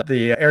because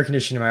the air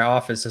conditioning in my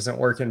office isn't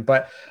working.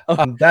 But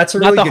that's a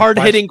really not the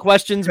hard-hitting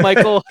questions,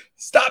 Michael.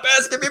 Stop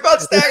asking me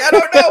about stack. I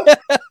don't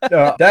know.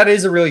 No, that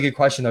is a really good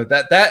question, though.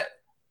 That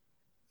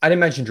I didn't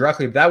mention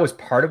directly, but that was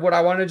part of what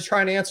I wanted to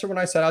try and answer when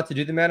I set out to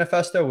do the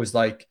manifesto. Was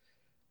like,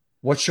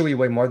 what should we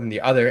weigh more than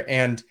the other?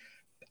 And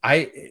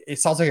it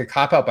sounds like a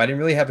cop-out, but I didn't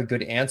really have a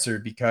good answer,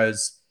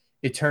 because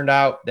it turned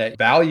out that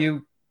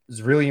value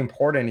is really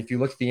important. If you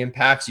look at the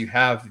impacts you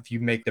have, if you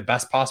make the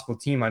best possible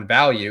team on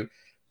value,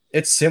 it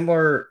has a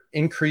similar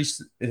increase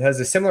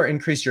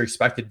to your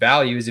expected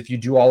value as if you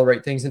do all the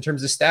right things in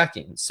terms of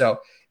stacking.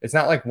 So it's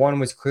not like one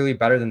was clearly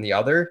better than the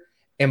other.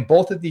 And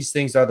both of these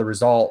things are the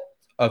result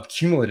of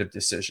cumulative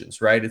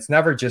decisions, right? It's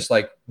never just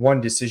like one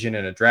decision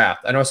in a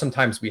draft. I know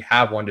sometimes we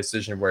have one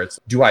decision where it's,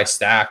 do I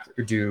stack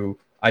or do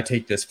I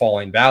take this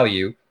falling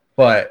value?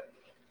 But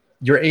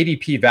your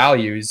ADP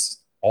values,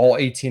 all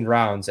 18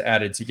 rounds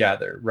added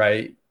together,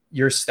 right?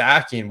 You're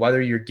stacking, whether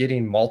you're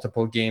getting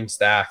multiple game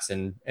stacks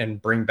and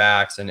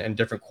bringbacks and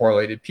different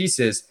correlated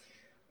pieces,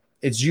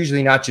 it's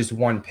usually not just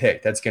one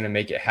pick that's going to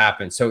make it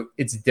happen. So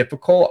it's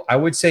difficult. I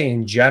would say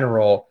in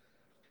general,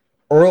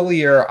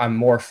 earlier, I'm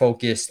more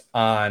focused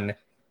on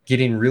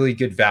getting really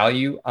good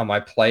value on my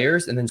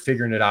players and then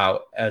figuring it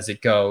out as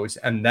it goes.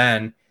 And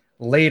then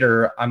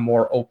later, I'm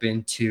more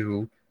open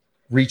to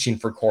reaching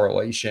for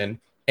correlation.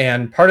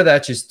 And part of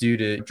that just due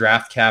to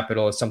draft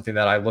capital is something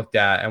that I looked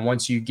at. And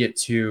once you get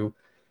to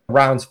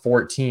rounds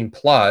 14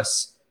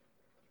 plus,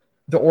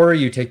 the order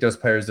you take those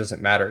players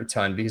doesn't matter a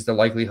ton, because the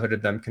likelihood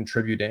of them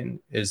contributing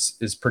is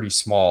pretty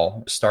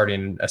small,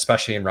 starting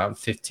especially in round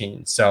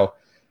 15. So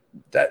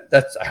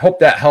that's I hope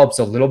that helps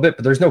a little bit,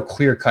 but there's no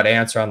clear-cut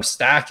answer on the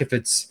stack if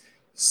it's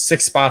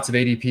 6 spots of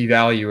ADP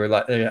value, or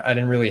I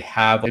didn't really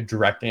have a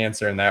direct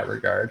answer in that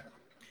regard.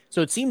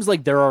 So it seems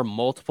like there are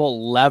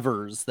multiple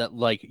levers that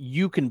like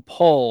you can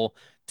pull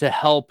to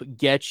help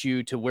get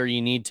you to where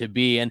you need to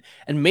be. And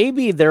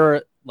maybe there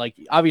are, like,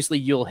 obviously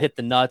you'll hit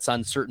the nuts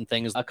on certain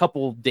things. A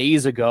couple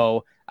days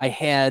ago, I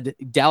had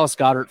Dallas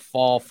Goedert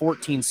fall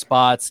 14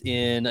 spots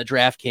in a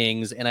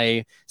DraftKings, and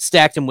I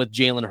stacked him with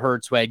Jalen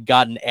Hurts, who I had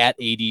gotten at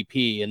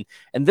ADP.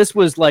 And this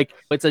was like,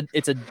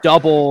 it's a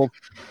double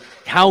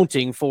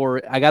counting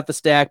for, I got the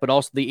stack, but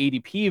also the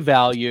ADP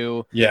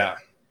value. Yeah.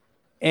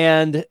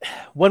 And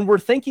when we're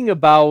thinking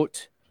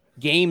about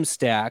game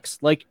stacks,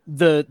 like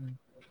the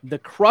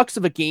crux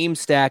of a game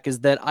stack is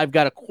that I've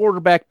got a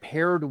quarterback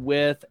paired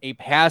with a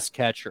pass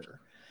catcher.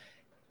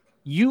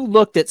 You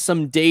looked at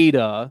some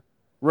data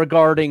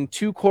regarding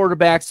 2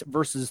 quarterbacks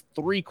versus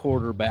 3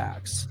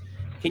 quarterbacks.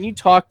 Can you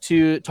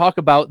talk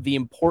about the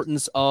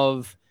importance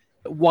of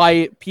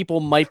why people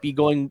might be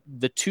going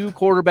the 2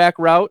 quarterback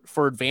route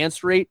for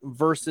advanced rate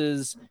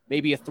versus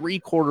maybe a 3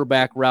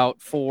 quarterback route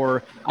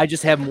for I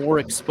just have more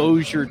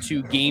exposure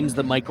to games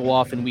that might go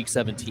off in week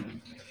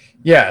 17?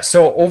 Yeah.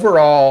 So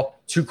overall,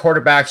 2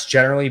 quarterbacks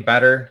generally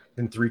better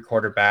than 3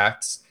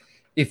 quarterbacks.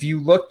 If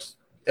you look,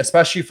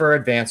 especially for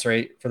advance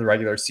rate for the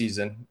regular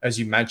season, as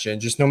you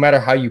mentioned, just no matter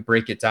how you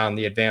break it down,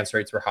 the advance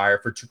rates were higher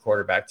for 2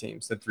 quarterback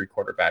teams than 3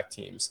 quarterback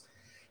teams.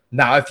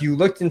 Now, if you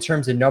looked in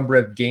terms of number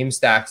of game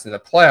stacks in the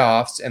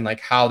playoffs and like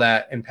how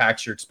that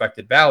impacts your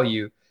expected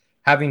value,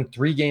 having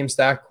 3 game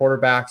stacked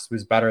quarterbacks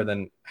was better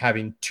than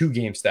having 2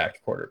 game stacked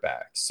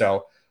quarterbacks.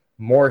 So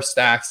more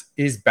stacks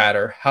is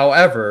better.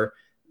 However,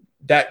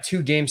 that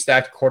 2 game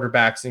stacked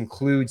quarterbacks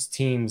includes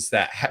teams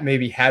that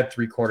maybe had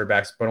 3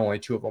 quarterbacks, but only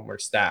 2 of them were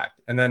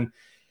stacked. And then,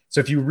 so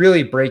if you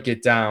really break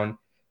it down,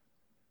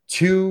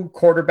 2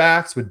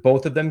 quarterbacks with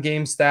both of them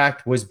game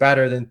stacked was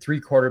better than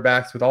 3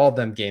 quarterbacks with all of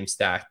them game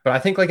stacked. But I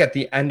think like at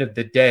the end of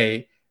the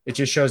day, it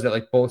just shows that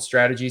like both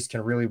strategies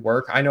can really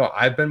work. I know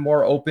I've been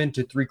more open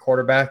to 3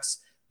 quarterbacks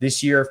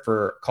this year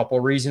for a couple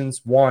of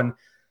reasons. One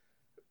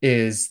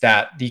is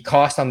that the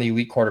cost on the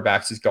elite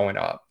quarterbacks is going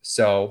up.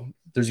 So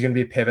there's going to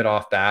be a pivot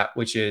off that,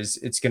 which is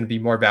it's going to be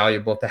more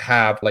valuable to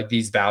have like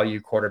these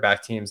value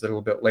quarterback teams a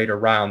little bit later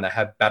round that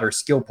have better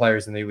skill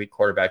players than the elite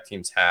quarterback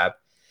teams have.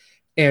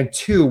 And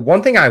 2,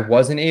 one thing I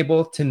wasn't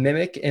able to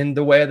mimic in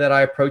the way that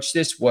I approached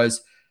this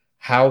was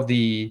how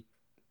the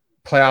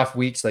playoff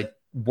weeks like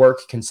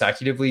work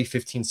consecutively,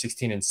 15,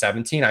 16, and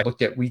 17. I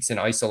looked at weeks in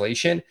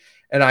isolation,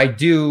 and I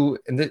do,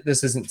 and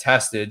this isn't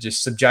tested,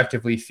 just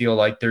subjectively feel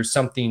like there's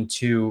something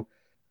to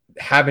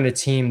having a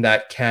team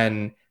that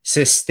can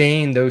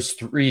sustain those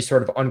 3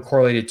 sort of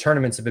uncorrelated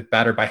tournaments a bit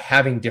better by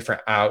having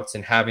different outs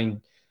and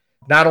having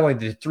not only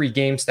the 3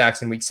 game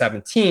stacks in week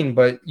 17,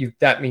 but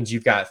that means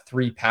you've got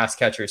 3 pass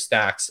catcher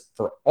stacks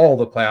for all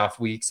the playoff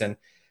weeks, and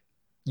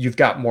you've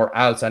got more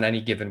outs on any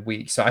given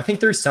week. So I think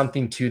there's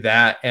something to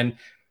that. And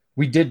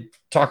we did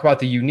talk about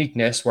the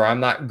uniqueness where I'm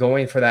not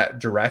going for that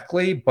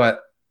directly,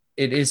 but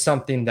it is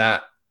something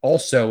that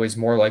also is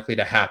more likely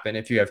to happen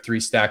if you have 3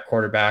 stacked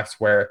quarterbacks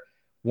where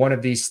one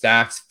of these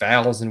stacks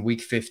fails in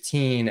week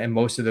 15 and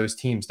most of those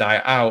teams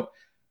die out.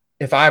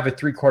 If I have a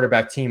 3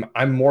 quarterback team,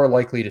 I'm more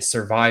likely to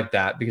survive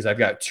that because I've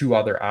got 2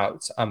 other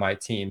outs on my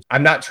team.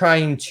 I'm not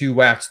trying to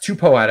wax too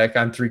poetic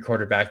on 3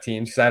 quarterback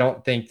teams because I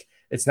don't think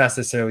it's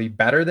necessarily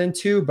better than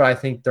 2, but I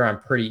think they're on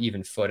pretty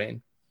even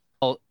footing.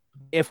 Well,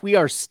 if we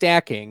are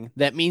stacking,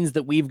 that means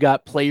that we've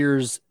got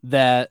players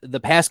that the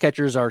pass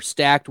catchers are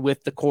stacked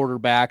with the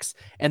quarterbacks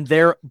and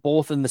they're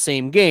both in the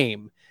same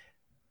game.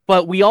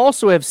 But we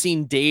also have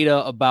seen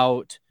data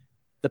about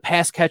the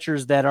pass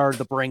catchers that are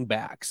the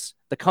bringbacks,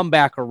 the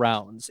comeback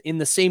arounds in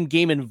the same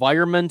game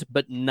environment,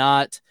 but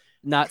not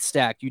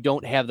stacked. You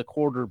don't have the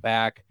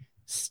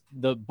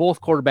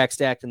both quarterbacks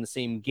stacked in the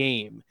same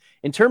game.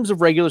 In terms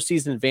of regular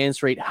season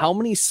advance rate, how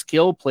many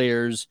skill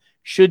players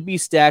should be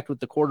stacked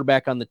with the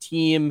quarterback on the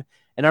team?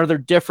 And are there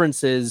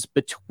differences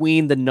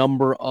between the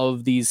number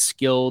of these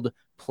skill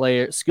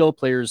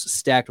players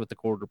stacked with the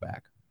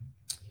quarterback?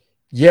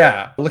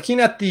 Yeah, looking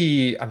at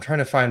I'm trying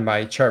to find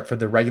my chart for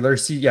the regular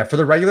season. Yeah, for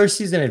the regular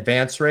season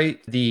advance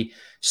rate, the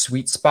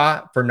sweet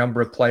spot for number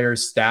of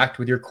players stacked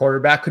with your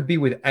quarterback could be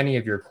with any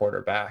of your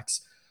quarterbacks,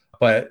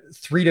 but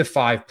 3 to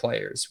 5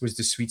 players was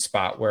the sweet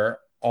spot where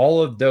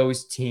all of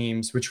those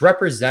teams, which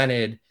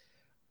represented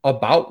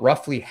about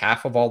roughly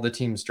half of all the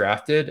teams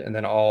drafted, and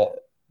then all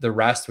the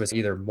rest was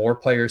either more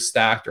players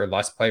stacked or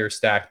less players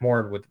stacked,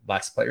 more with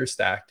less players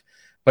stacked.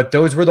 But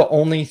those were the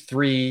only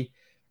 3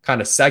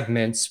 kind of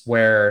segments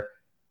where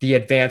the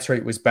advance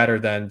rate was better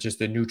than just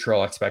a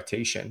neutral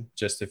expectation.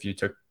 Just if you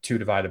took 2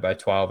 divided by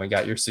 12 and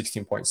got your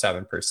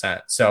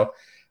 16.7%. So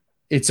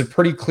it's a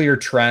pretty clear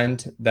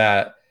trend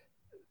that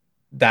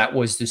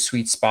was the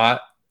sweet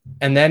spot.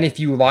 And then if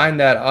you line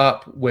that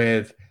up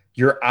with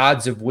your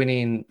odds of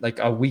winning like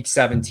a week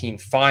 17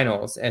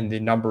 finals and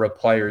the number of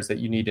players that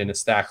you need in a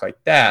stack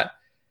like that,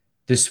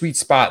 the sweet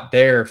spot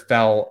there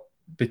fell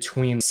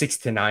between 6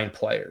 to 9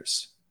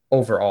 players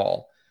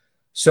overall.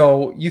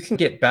 So you can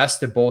get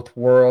best of both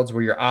worlds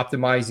where you're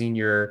optimizing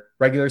your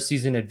regular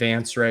season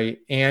advance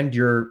rate and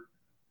your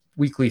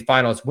weekly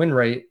finals win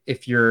rate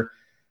if you're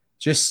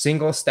just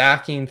single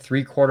stacking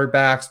 3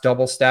 quarterbacks,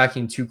 double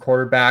stacking 2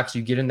 quarterbacks.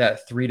 You get in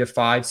that 3 to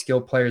 5 skill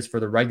players for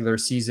the regular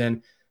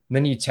season. And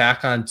then you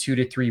tack on 2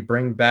 to 3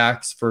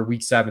 bringbacks for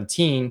week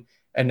 17.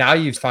 And now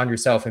you've found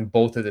yourself in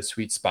both of the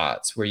sweet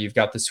spots where you've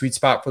got the sweet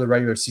spot for the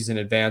regular season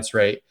advance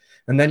rate.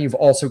 And then you've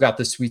also got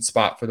the sweet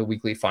spot for the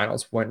weekly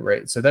finals win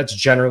rate. So that's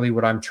generally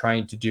what I'm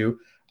trying to do.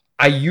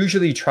 I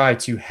usually try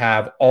to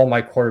have all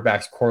my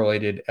quarterbacks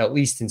correlated, at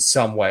least in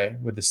some way,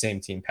 with the same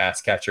team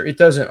pass catcher. It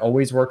doesn't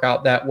always work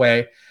out that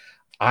way.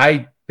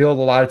 I build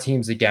a lot of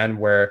teams again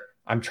where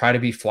I'm trying to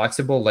be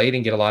flexible late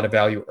and get a lot of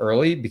value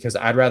early, because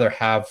I'd rather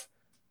have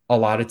a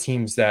lot of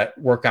teams that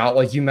work out,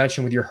 like you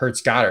mentioned with your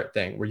Hertz Goddard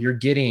thing, where you're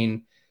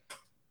getting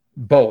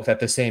both at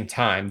the same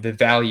time, the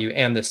value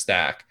and the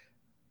stack.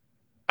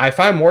 I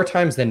find more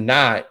times than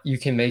not, you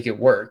can make it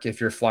work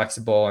if you're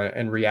flexible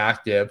and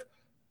reactive.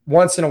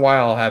 Once in a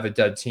while, I'll have a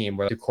dead team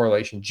where the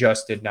correlation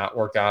just did not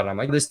work out. And I'm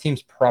like, this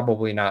team's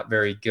probably not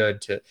very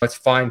good it's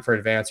fine for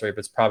advance rate, but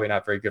it's probably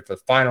not very good for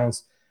the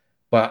finals.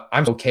 But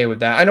I'm okay with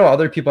that. I know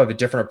other people have a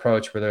different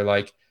approach where they're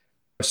like,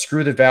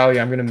 screw the value.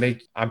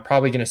 I'm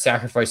probably going to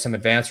sacrifice some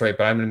advance rate,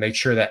 but I'm going to make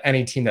sure that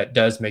any team that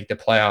does make the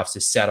playoffs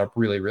is set up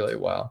really, really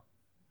well.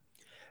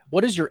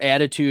 What is your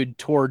attitude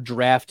toward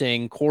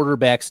drafting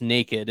quarterbacks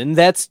naked? And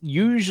that's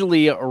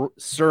usually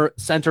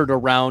centered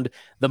around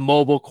the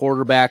mobile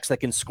quarterbacks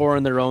that can score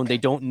on their own. They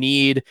don't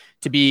need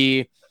to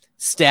be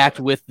stacked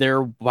with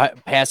their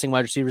passing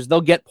wide receivers.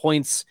 They'll get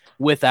points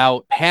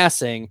without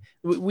passing.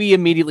 We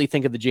immediately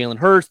think of the Jalen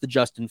Hurts, the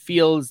Justin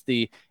Fields,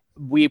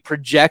 we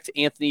project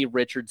Anthony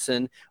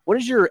Richardson. What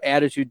is your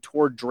attitude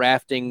toward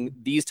drafting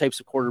these types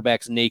of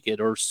quarterbacks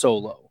naked or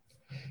solo?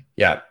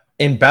 Yeah.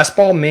 In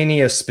Bestball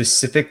Mania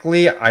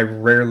specifically, I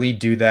rarely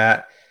do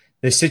that.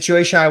 The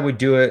situation I would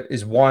do it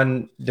is,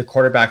 one, the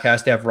quarterback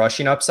has to have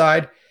rushing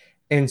upside.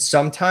 And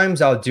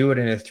sometimes I'll do it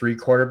in a 3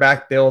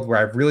 quarterback build where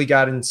I've really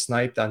gotten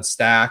sniped on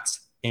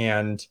stacks.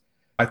 And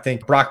I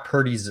think Brock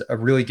Purdy's a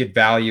really good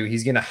value.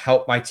 He's going to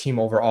help my team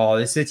overall.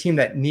 This is a team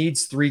that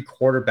needs 3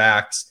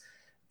 quarterbacks.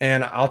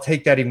 And I'll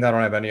take that even though I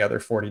don't have any other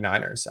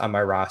 49ers on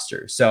my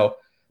roster. So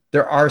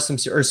there are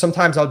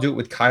sometimes I'll do it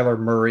with Kyler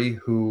Murray,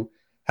 who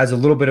has a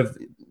little bit of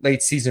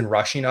late season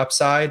rushing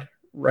upside,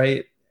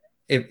 right?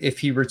 If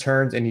he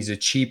returns, and he's a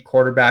cheap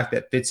quarterback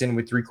that fits in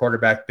with 3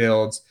 quarterback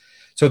builds.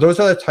 So those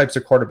are the types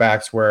of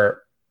quarterbacks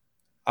where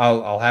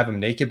I'll have them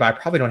naked, but I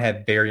probably don't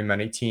have very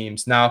many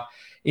teams. Now,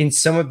 in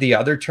some of the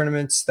other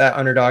tournaments that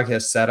Underdog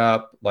has set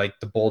up, like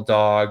the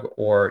Bulldog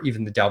or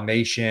even the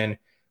Dalmatian,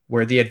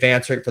 where the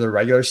advance rate for the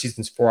regular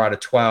season is 4 out of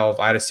 12,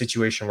 I had a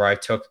situation where I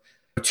took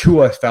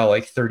Tua fell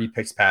like 30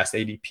 picks past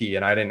ADP,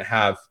 and I didn't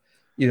have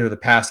either of the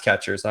pass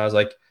catchers. And I was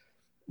like,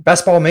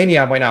 Bestball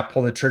Mania, I might not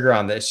pull the trigger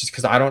on this just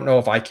because I don't know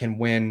if I can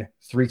win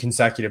 3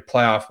 consecutive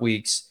playoff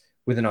weeks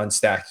with an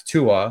unstacked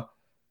Tua.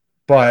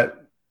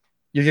 But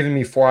you're giving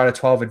me 4 out of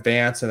 12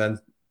 advance, and then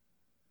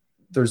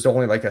there's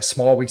only like a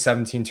small week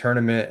 17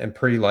 tournament and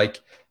pretty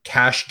like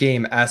cash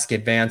game-esque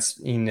advance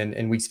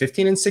in weeks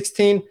 15 and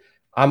 16.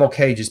 I'm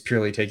okay just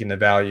purely taking the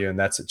value in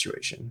that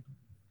situation.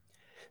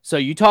 So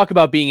you talk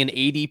about being an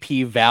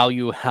ADP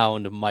value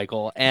hound,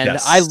 Michael, and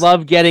Yes. I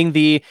love getting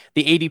the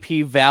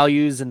ADP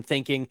values and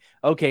thinking,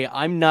 okay,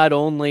 I'm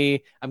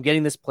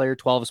getting this player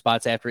 12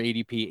 spots after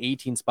ADP,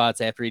 18 spots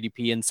after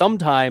ADP, and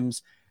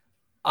sometimes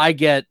I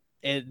get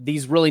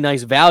these really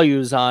nice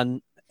values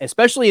on,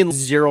 especially in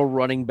 0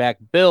 running back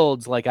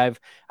builds. Like I've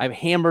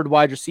hammered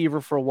wide receiver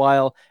for a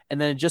while,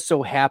 and then it just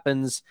so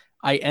happens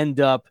I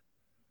end up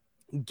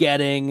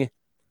getting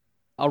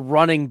a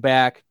running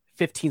back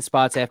 15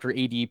 spots after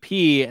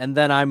ADP, and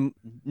then I'm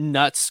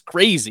nuts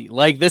crazy.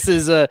 Like this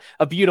is a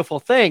beautiful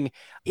thing.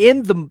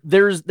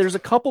 There's a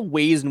couple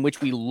ways in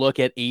which we look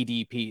at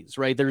ADPs,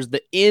 right? There's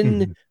the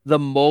the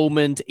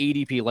moment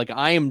ADP, like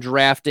I am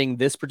drafting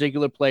this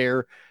particular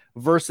player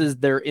versus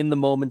their in the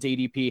moment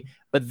ADP.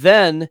 But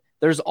then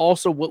there's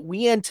also what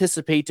we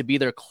anticipate to be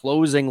their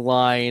closing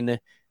line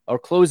or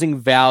closing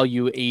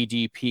value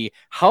ADP.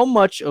 How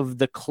much of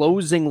the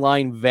closing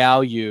line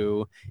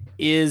value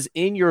is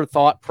in your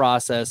thought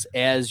process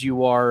as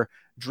you are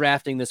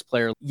drafting this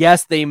player?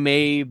 Yes, they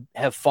may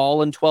have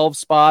fallen 12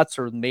 spots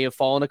or may have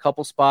fallen a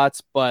couple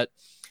spots, but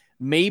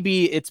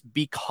maybe it's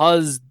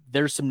because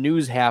there's some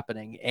news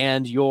happening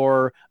and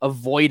you're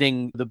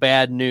avoiding the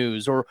bad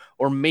news, or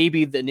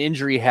maybe an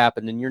injury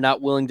happened and you're not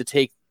willing to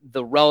take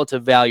the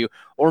relative value,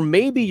 or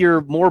maybe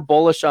you're more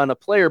bullish on a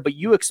player, but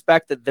you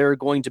expect that they're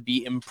going to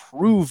be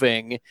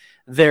improving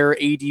their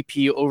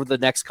ADP over the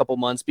next couple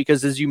months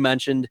because, as you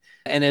mentioned,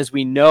 and as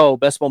we know,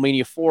 Bestball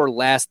Mania 4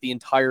 lasts the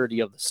entirety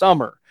of the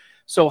summer.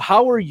 So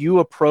how are you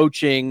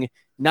approaching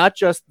not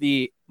just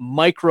the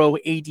micro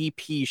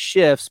ADP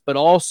shifts, but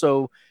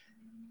also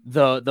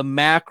the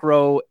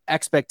macro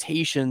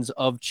expectations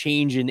of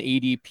change in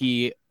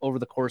ADP over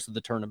the course of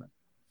the tournament?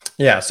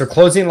 Yeah, so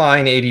closing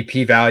line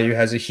ADP value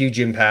has a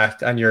huge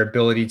impact on your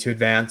ability to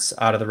advance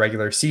out of the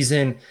regular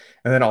season,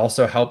 and then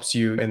also helps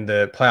you in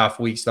the playoff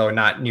weeks, though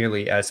not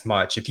nearly as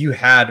much. If you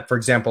had, for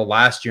example,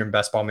 last year in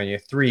Bestball Mania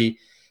 3, if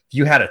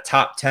you had a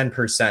top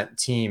 10%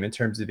 team in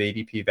terms of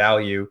ADP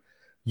value,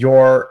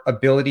 your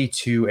ability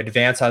to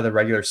advance out of the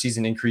regular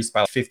season increased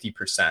by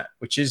 50%,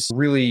 which is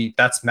really,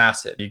 that's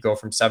massive. You go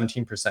from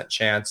 17%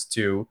 chance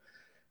to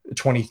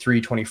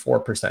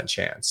 23-24%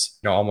 chance,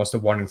 almost a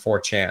 1 in 4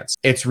 chance.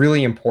 It's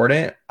really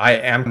important. I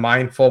am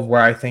mindful of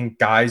where I think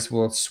guys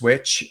will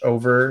switch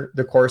over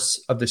the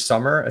course of the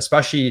summer,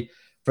 especially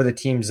for the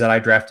teams that I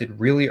drafted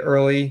really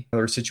early. There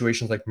were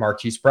situations like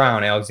Marquise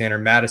Brown, Alexander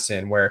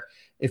Madison, where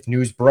if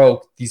news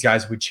broke, these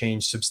guys would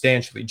change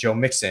substantially. Joe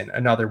Mixon,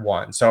 another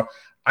one. So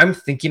I'm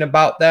thinking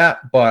about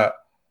that, but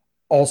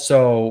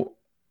also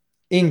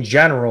in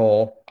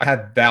general, I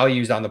have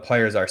values on the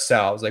players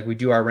ourselves. Like we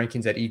do our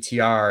rankings at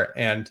ETR,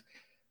 and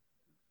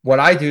what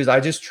I do is I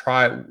just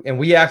try, and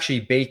we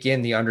actually bake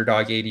in the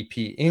underdog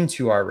ADP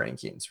into our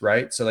rankings,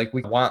 right? So like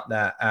we want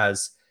that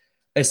as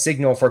a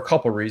signal for a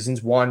couple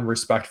reasons. One,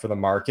 respect for the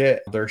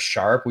market. They're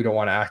sharp. We don't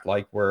want to act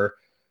like we're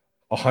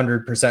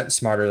 100%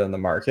 smarter than the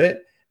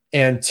market.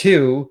 And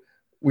two,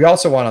 we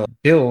also want to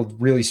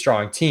build really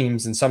strong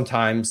teams. And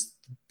sometimes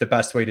the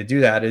best way to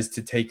do that is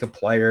to take a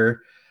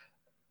player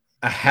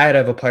ahead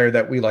of a player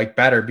that we like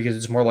better because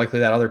it's more likely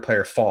that other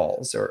player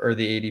falls or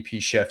the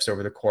ADP shifts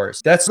over the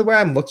course. That's the way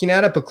I'm looking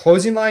at it. But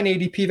closing line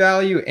ADP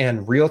value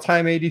and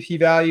real-time ADP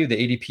value, the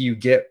ADP you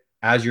get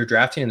as you're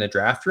drafting in the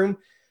draft room,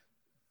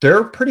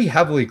 they're pretty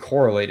heavily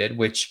correlated,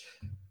 which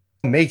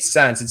makes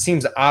sense. It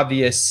seems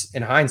obvious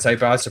in hindsight,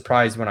 but I was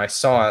surprised when I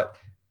saw it.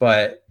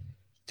 But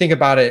think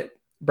about it,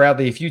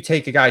 Bradley, if you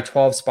take a guy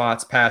 12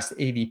 spots past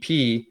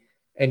ADP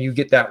and you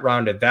get that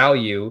rounded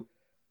value,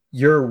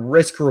 your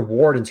risk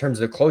reward in terms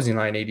of the closing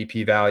line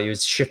ADP value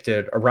is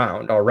shifted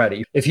around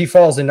already. If he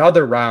falls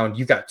another round,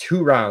 you got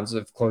 2 rounds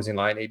of closing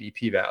line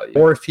ADP value.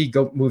 Or if he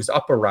moves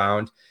up a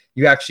round,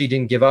 you actually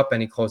didn't give up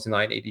any closing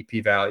line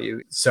ADP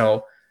value.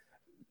 So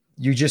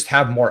you just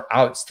have more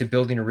outs to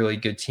building a really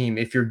good team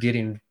if you're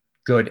getting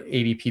good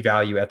ADP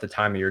value at the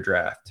time of your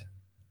draft.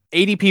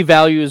 ADP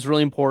value is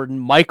really important.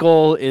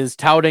 Michael is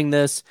touting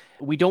this.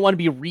 We don't want to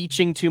be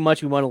reaching too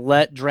much. We want to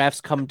let drafts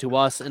come to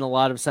us in a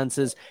lot of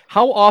senses.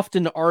 How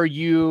often are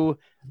you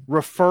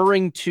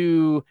referring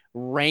to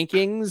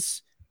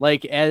rankings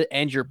like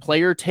and your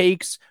player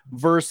takes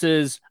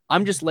versus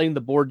I'm just letting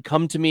the board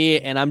come to me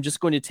and I'm just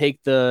going to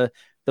take the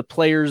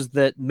players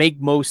that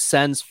make most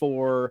sense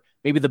for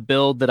maybe the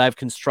build that I've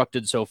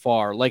constructed so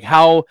far? Like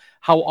how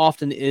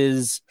often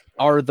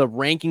are the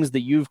rankings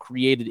that you've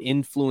created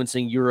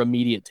influencing your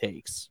immediate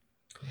takes?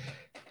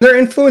 They're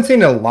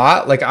influencing a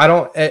lot. Like I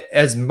don't,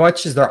 as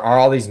much as there are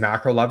all these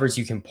macro levers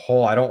you can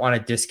pull, I don't want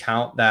to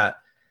discount that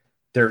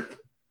they're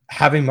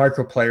having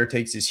micro player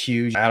takes is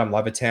huge. Adam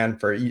Levitan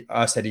for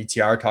us at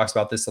ETR talks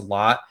about this a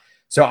lot.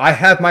 So I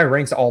have my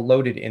ranks all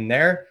loaded in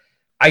there.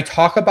 I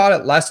talk about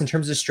it less in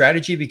terms of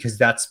strategy because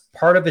that's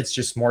part of it's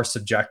just more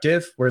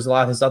subjective, whereas a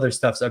lot of this other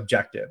stuff's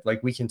objective.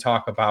 Like we can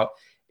talk about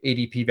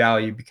ADP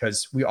value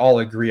because we all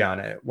agree on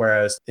it,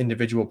 whereas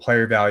individual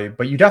player value,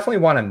 but you definitely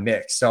want to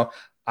mix. So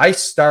I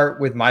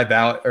start with my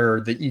value or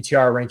the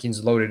ETR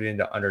rankings loaded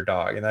into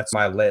underdog, and that's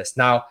my list.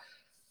 Now,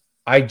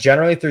 I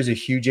generally, if there's a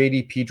huge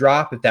ADP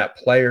drop, if that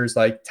player's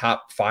like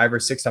top 5 or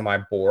 6 on my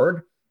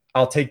board,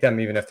 I'll take them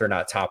even if they're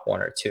not top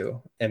 1 or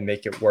 2 and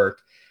make it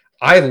work.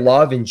 I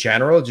love in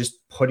general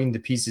just putting the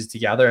pieces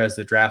together as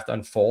the draft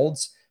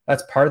unfolds.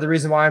 That's part of the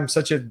reason why I'm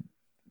such a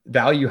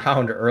value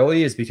hound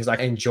early, is because I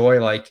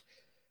enjoy like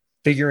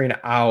figuring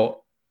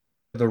out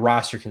the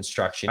roster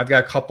construction. I've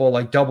got a couple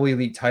like double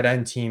elite tight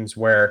end teams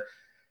where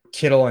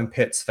Kittle and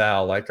Pitts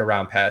fell like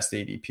around past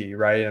ADP,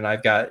 right? And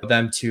I've got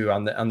them two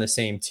on the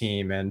same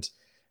team, and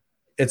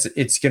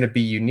it's going to be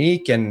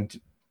unique, and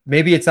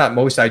maybe it's not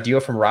most ideal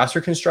from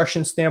roster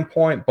construction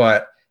standpoint,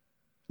 but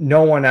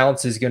no one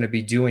else is going to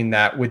be doing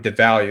that with the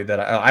value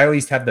that I at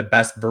least have the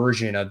best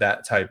version of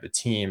that type of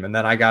team. And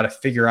then I got to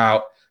figure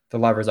out the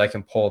levers I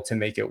can pull to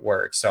make it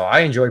work. So I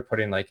enjoy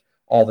putting like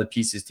all the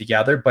pieces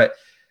together, but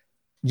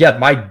yeah,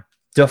 my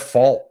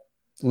default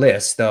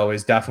list though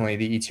is definitely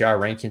the ETR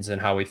rankings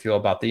and how we feel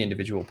about the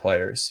individual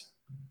players.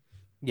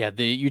 Yeah,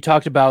 you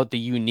talked about the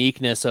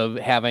uniqueness of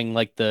having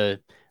like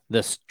the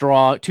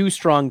two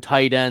strong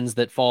tight ends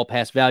that fall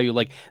past value.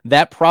 Like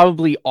that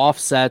probably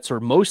offsets or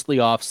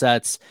mostly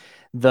offsets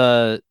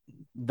the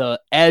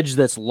edge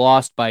that's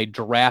lost by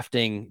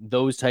drafting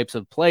those types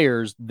of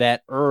players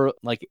that are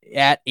like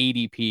at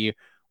ADP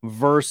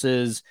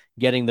versus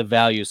getting the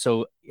value.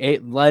 So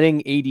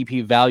letting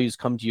ADP values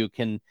come to you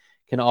can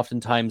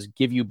oftentimes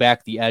give you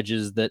back the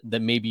edges that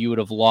maybe you would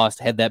have lost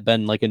had that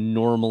been like a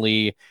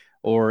normally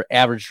or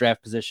average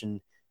draft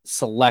position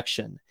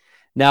selection.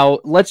 Now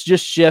let's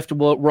just shift.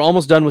 Well, we're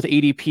almost done with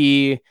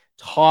ADP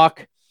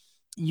talk.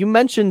 You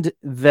mentioned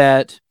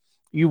that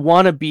you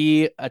want to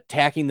be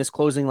attacking this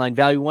closing line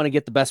value. You want to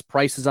get the best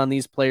prices on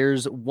these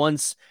players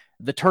once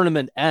the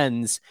tournament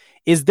ends.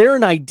 Is there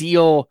an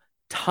ideal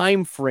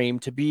time frame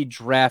to be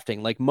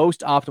drafting? Like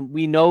most often,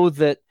 we know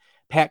that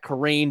Pat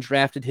Carrain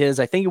drafted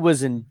his, I think it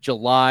was in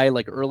July,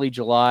 like early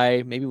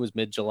July, maybe it was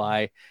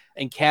mid-July,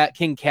 and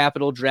King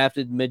Capital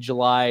drafted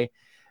mid-July.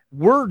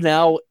 We're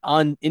now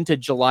on into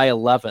July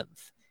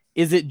 11th.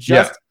 Is it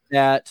just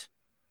that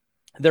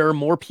there are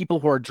more people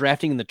who are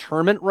drafting in the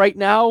tournament right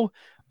now,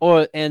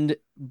 and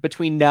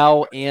between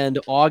now and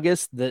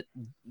August that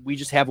we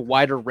just have a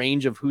wider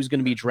range of who's going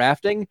to be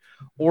drafting?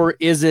 Or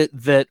is it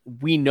that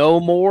we know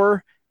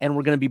more and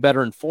we're going to be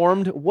better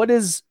informed? What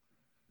is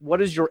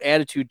your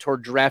attitude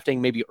toward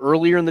drafting maybe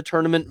earlier in the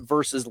tournament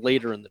versus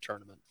later in the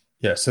tournament?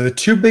 Yeah. So the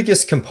two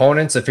biggest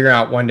components of figuring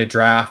out when to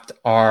draft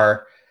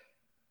are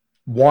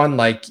one,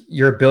 like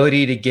your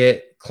ability to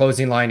get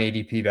closing line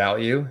ADP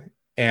value,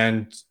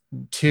 and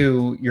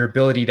two, your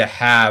ability to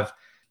have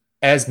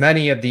as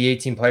many of the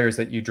 18 players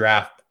that you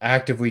draft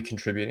actively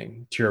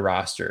contributing to your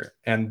roster,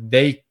 and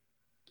they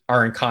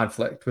are in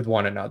conflict with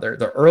one another.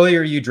 The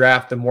earlier you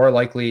draft, the more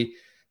likely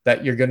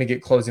that you're going to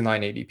get closing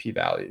line ADP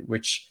value,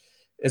 which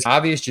is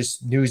obvious.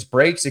 Just news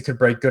breaks. It could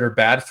break good or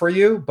bad for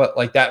you, but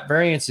like that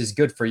variance is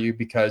good for you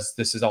because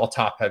this is all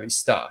top heavy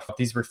stuff. If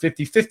these were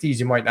 50-50s,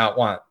 you might not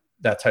want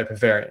that type of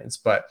variance,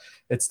 but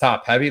it's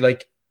top heavy.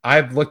 Like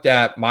I've looked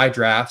at my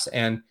drafts,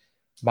 and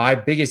my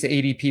biggest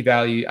ADP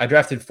value, I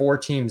drafted 4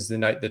 teams the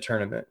night the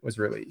tournament was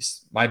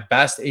released. My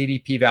best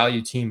ADP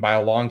value team by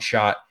a long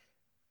shot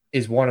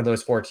is one of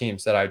those 4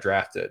 teams that I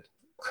drafted.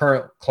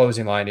 Current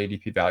closing line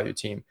ADP value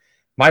team.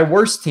 My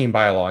worst team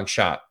by a long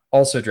shot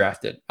also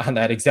drafted on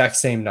that exact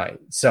same night.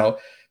 So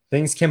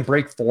things can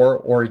break for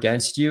or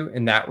against you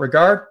in that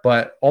regard,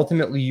 but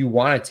ultimately you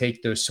want to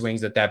take those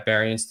swings at that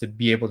variance to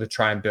be able to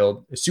try and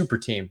build a super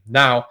team.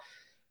 Now,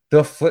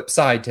 the flip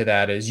side to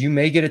that is you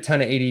may get a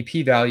ton of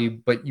ADP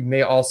value, but you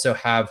may also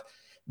have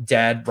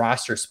dead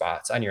roster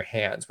spots on your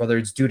hands, whether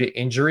it's due to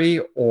injury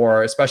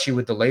or, especially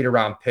with the later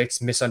round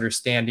picks,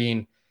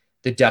 misunderstanding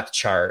the depth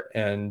chart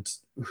and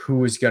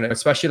who is going to,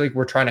 especially like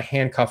we're trying to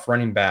handcuff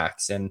running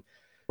backs and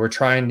we're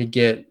trying to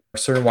get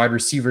certain wide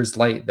receivers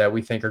late that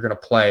we think are going to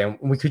play. And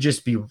we could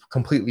just be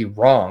completely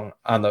wrong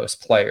on those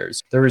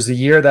players. There was a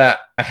year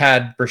that I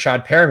had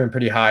Rashad Perriman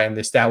pretty high in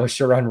the established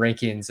to run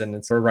rankings, and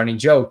it's a running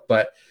joke,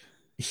 but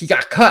he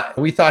got cut.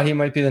 We thought he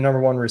might be the number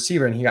 1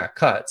 receiver, and he got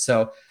cut.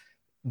 So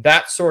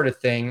that sort of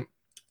thing,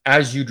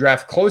 as you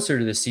draft closer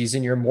to the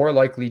season, you're more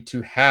likely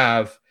to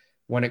have,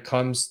 when it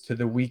comes to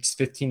the weeks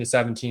 15 to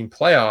 17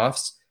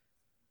 playoffs,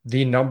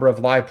 the number of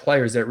live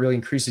players that really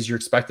increases your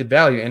expected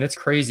value. And it's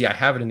crazy. I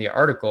have it in the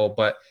article,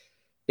 but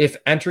if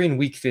entering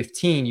week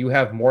 15, you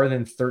have more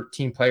than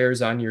 13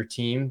 players on your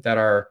team that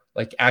are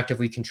like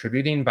actively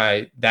contributing,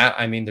 by that,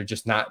 I mean, they're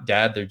just not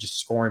dead. They're just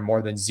scoring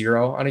more than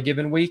 0 on a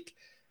given week.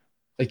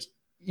 Like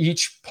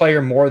each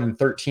player more than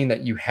 13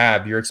 that you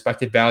have, your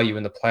expected value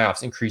in the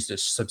playoffs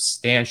increases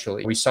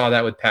substantially. We saw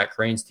that with Pat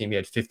Crane's team. He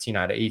had 15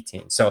 out of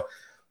 18. So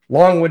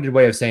long-winded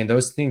way of saying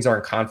those things are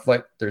in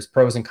conflict. There's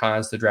pros and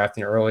cons to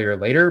drafting earlier or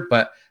later,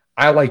 but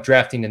I like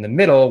drafting in the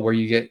middle where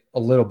you get a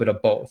little bit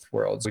of both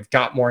worlds. We've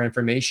got more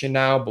information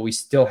now, but we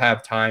still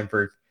have time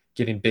for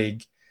getting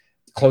big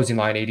closing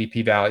line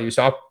ADP value.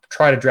 So I'll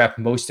try to draft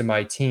most of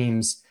my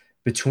teams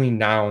between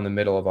now and the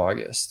middle of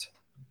August.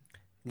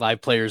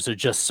 Live players are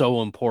just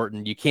so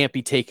important. You can't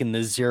be taking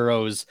the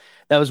zeros.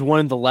 That was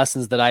one of the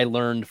lessons that I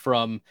learned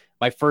from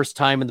my first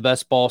time in the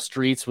best ball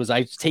streets, was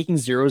I was taking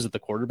zeros at the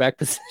quarterback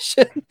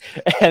position.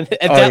 and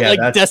that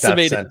like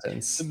decimated.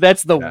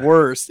 That's the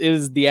worst. It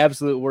is the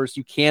absolute worst.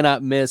 You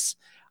cannot miss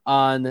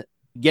on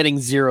getting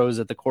zeros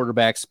at the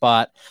quarterback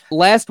spot.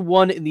 Last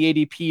one in the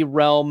ADP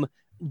realm.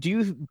 Do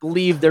you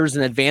believe there's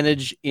an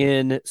advantage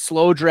in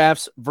slow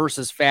drafts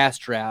versus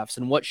fast drafts?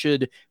 And what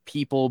should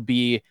people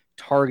be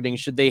targeting?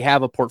 Should they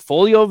have a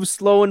portfolio of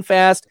slow and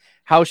fast?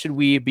 How should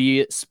we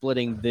be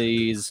splitting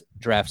these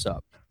drafts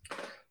up?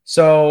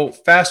 So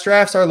fast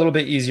drafts are a little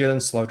bit easier than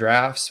slow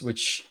drafts,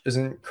 which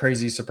isn't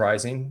crazy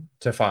surprising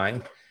to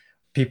find.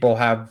 People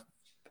have,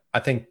 I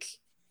think,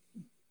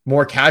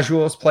 more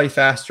casuals play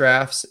fast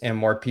drafts and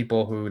more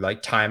people who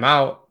like time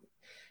out.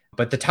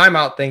 But the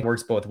timeout thing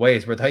works both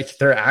ways, where like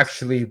they're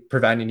actually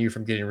preventing you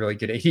from getting really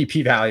good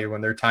ADP value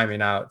when they're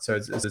timing out. So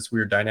it's this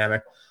weird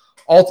dynamic.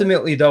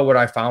 Ultimately, though, what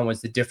I found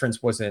was the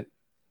difference wasn't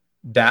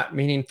that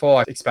meaningful.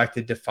 I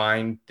expected to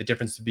find the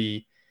difference to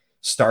be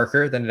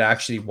starker than it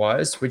actually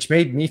was, which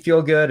made me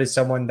feel good as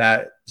someone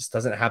that just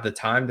doesn't have the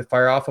time to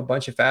fire off a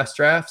bunch of fast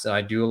drafts. And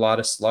I do a lot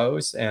of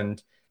slows.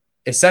 And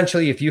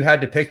essentially, if you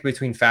had to pick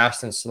between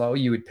fast and slow,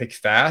 you would pick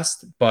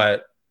fast.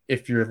 But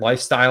if your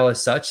lifestyle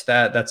is such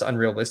that that's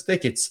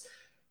unrealistic, it's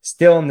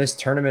still, in this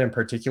tournament in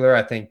particular,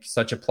 I think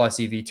such a plus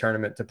EV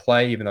tournament to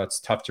play, even though it's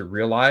tough to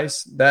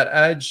realize that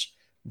edge,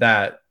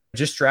 that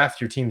just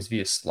draft your teams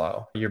via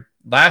slow.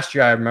 Last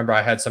year, I remember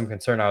I had some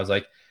concern. I was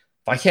like,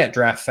 if I can't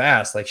draft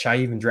fast, like, should I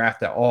even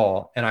draft at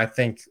all? And I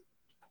think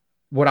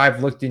what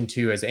I've looked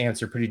into has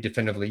answered pretty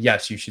definitively,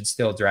 yes, you should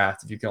still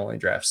draft if you can only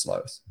draft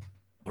slows.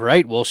 All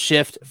right, we'll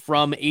shift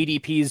from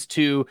ADPs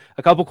to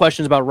a couple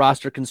questions about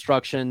roster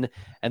construction,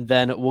 and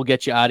then we'll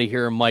get you out of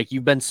here. Mike,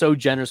 you've been so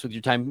generous with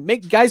your time.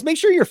 Guys, make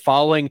sure you're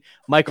following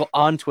Michael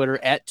on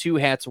Twitter at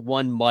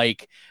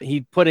 2hats1mike.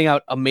 He's putting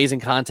out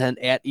amazing content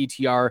at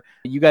ETR.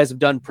 You guys have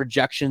done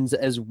projections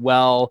as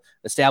well.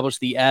 Establish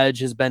the Edge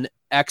has been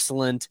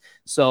excellent.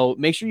 So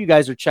make sure you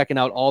guys are checking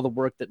out all the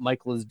work that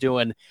Michael is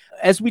doing.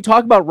 As we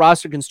talk about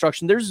roster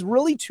construction, there's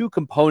really two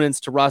components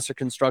to roster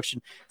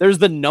construction. There's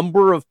the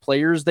number of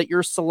players that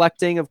you're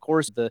selecting, of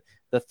course, the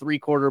 3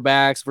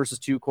 quarterbacks versus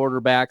 2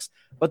 quarterbacks,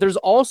 but there's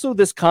also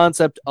this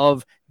concept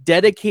of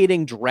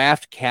dedicating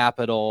draft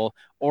capital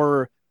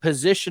or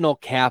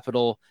positional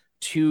capital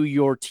to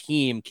your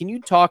team. Can you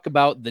talk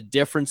about the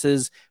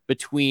differences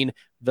between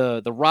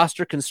the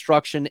roster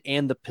construction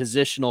and the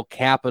positional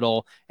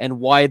capital and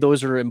why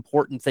those are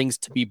important things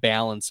to be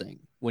balancing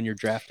when you're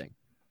drafting?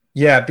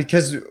 Yeah,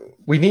 because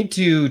we need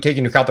to take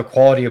into account the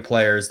quality of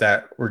players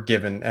that were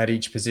given at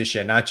each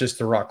position, not just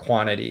the raw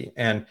quantity.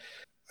 And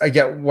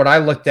again, what I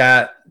looked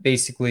at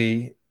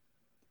basically,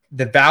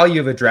 the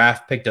value of a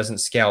draft pick doesn't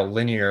scale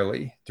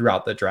linearly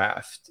throughout the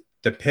draft.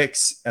 The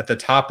picks at the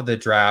top of the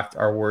draft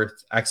are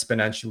worth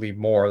exponentially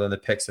more than the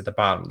picks at the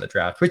bottom of the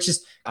draft, which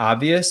is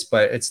obvious,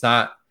 but it's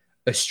not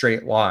a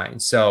straight line.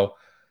 So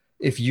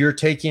if you're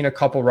taking a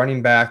couple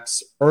running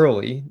backs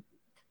early,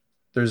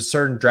 there's a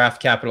certain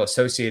draft capital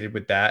associated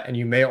with that, and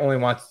you may only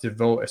want to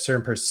devote a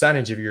certain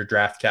percentage of your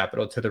draft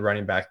capital to the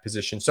running back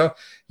position. So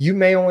you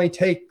may only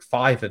take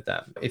 5 of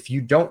them. If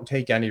you don't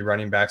take any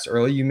running backs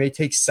early, you may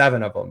take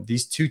 7 of them.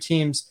 These two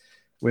teams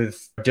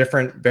with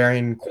different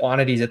varying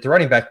quantities at the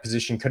running back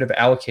position could have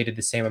allocated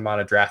the same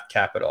amount of draft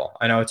capital.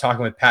 I know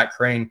talking with Pat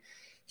Crane,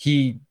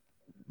 he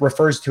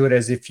refers to it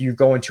as if you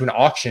go into an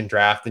auction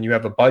draft and you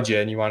have a budget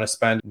and you want to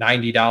spend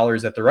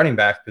 $90 at the running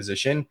back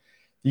position,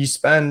 you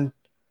spend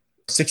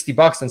 $60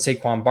 on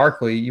Saquon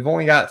Barkley, you've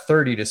only got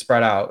 30 to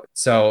spread out.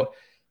 So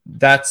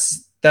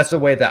that's the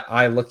way that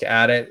I look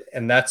at it.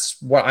 And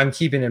that's what I'm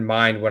keeping in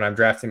mind when I'm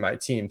drafting my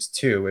teams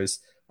too, is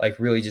like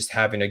really just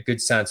having a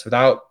good sense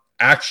without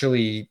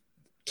actually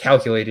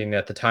calculating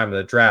at the time of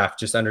the draft,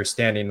 just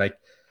understanding like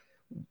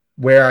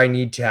where I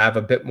need to have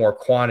a bit more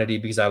quantity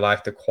because I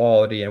lack the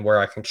quality, and where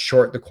I can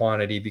short the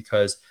quantity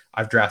because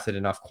I've drafted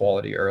enough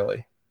quality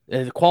early.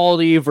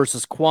 Quality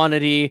versus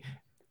quantity.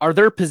 Are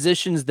there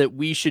positions that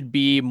we should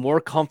be more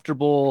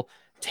comfortable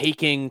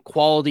taking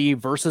quality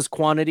versus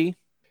quantity?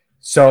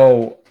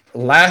 So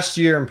last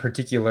year in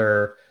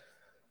particular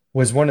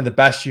was one of the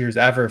best years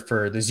ever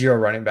for the zero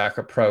running back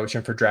approach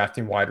and for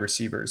drafting wide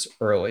receivers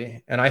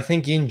early. And I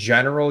think in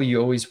general, you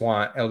always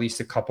want at least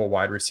a couple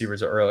wide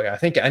receivers early. I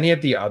think any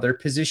of the other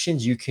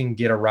positions you can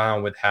get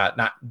around with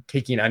not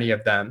taking any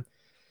of them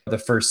the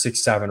first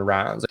 6-7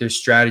 rounds. There's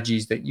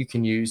strategies that you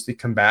can use to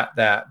combat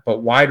that.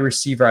 But wide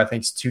receiver, I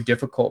think, is too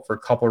difficult for a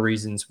couple of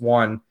reasons.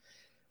 One,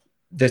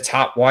 the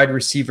top wide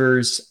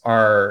receivers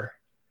are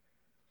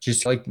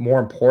just like more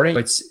important.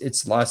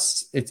 It's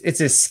less,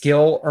 it's a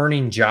skill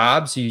earning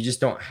job. So you just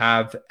don't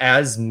have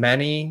as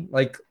many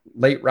like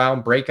late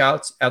round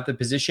breakouts at the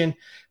position.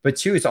 But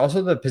two, it's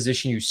also the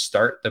position you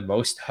start the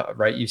most of,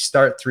 right? You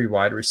start 3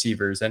 wide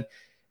receivers. And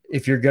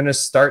if you're going to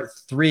start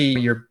 3,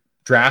 your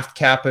draft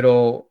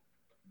capital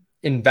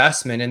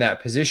investment in that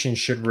position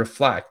should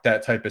reflect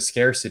that type of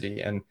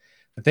scarcity. And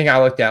the thing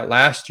I looked at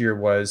last year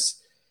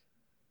was,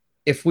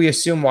 if we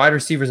assume wide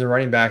receivers and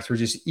running backs were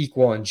just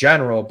equal in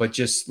general, but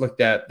just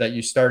looked at that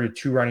you started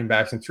 2 running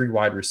backs and 3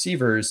 wide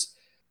receivers,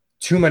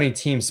 too many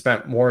teams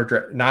spent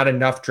not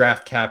enough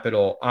draft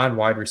capital on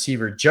wide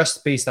receiver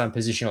just based on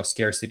positional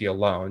scarcity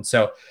alone.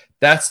 So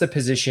that's the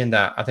position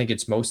that I think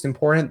it's most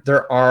important.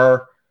 There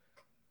are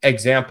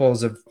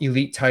examples of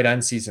elite tight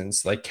end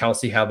seasons like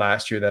Kelsey had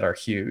last year that are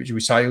huge. We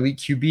saw elite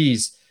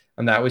QBs,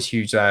 and that was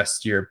huge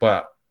last year.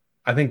 But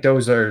I think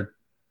those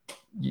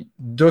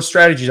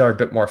strategies are a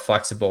bit more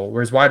flexible.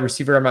 Whereas wide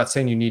receiver, I'm not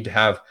saying you need to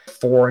have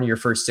 4 in your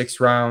first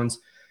 6 rounds,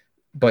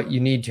 but you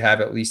need to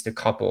have at least a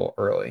couple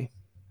early.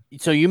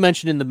 So you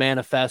mentioned in the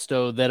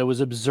manifesto that it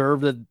was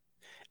observed that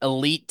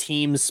elite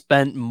teams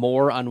spent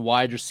more on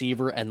wide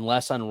receiver and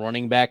less on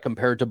running back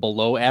compared to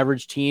below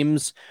average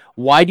teams.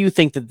 Why do you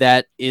think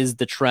that is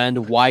the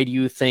trend? Why do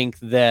you think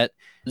that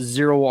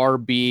zero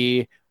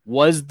RB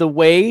was the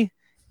way?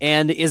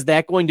 And is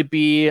that going to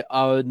be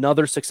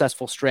another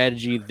successful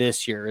strategy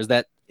this year? Is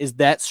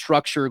that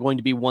structure going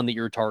to be one that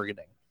you're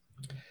targeting?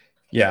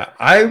 Yeah,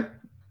 I'm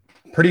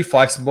pretty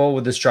flexible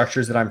with the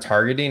structures that I'm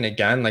targeting.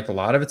 Again, like a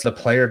lot of it's the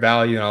player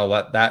value, and I'll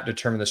let that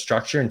determine the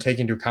structure and take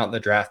into account the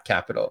draft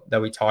capital that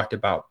we talked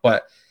about.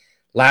 But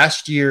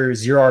last year,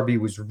 zero RB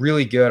was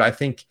really good. I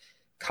think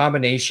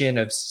combination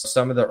of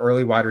some of the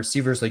early wide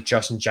receivers like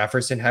Justin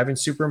Jefferson having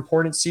super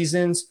important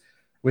seasons,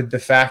 with the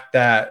fact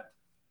that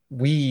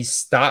we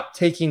stopped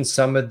taking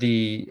some of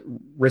the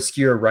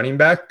riskier running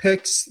back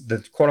picks,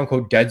 the quote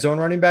unquote dead zone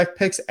running back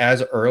picks,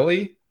 as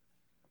early.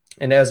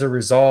 And as a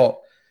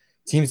result,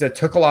 teams that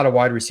took a lot of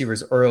wide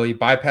receivers early,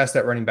 bypassed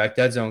that running back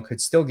dead zone,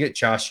 could still get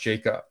Josh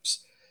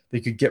Jacobs.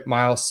 They could get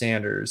Miles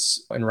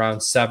Sanders in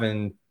round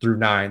 7 through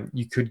 9.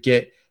 You could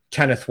get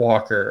Kenneth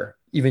Walker,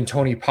 even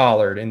Tony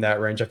Pollard in that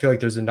range. I feel like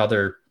there's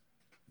another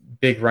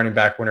big running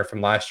back winner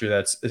from last year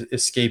that's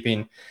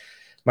escaping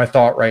my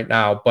thought right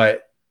now,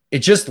 but it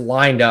just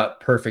lined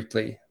up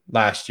perfectly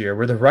last year,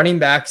 where the running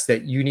backs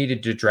that you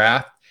needed to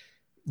draft,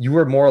 you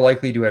were more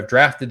likely to have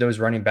drafted those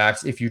running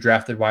backs if you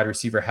drafted wide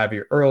receiver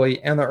heavy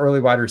early, and the early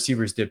wide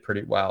receivers did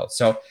pretty well.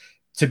 So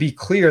to be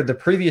clear, the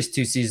previous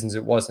 2 seasons,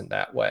 it wasn't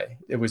that way.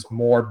 It was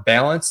more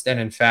balanced. And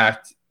in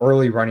fact,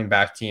 early running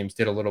back teams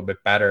did a little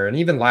bit better. And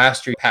even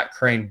last year, Pat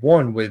Crane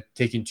won with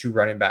taking 2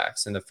 running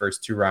backs in the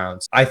first 2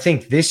 rounds. I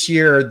think this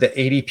year, the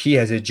ADP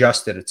has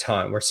adjusted a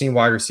ton. We're seeing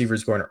wide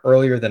receivers going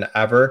earlier than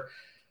ever.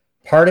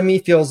 Part of me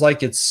feels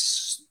like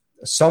it's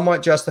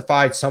somewhat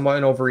justified, somewhat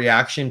an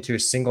overreaction to a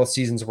single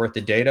season's worth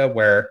of data,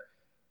 where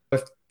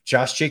if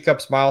Josh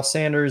Jacobs, Miles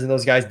Sanders, and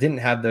those guys didn't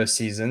have those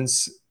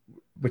seasons,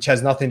 which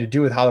has nothing to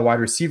do with how the wide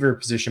receiver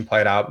position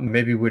played out.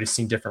 Maybe we would have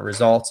seen different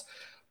results.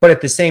 But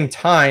at the same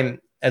time,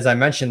 as I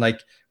mentioned,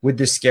 like with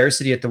the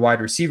scarcity at the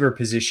wide receiver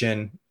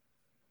position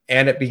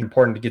and it being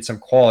important to get some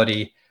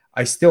quality,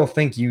 I still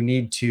think you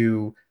need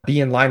to be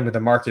in line with the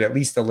market at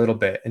least a little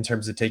bit in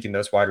terms of taking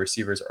those wide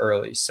receivers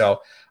early.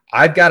 So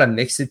I've got a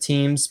mix of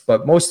teams,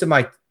 but most of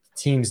my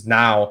teams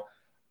now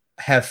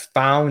have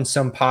found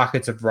some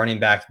pockets of running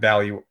back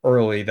value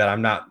early that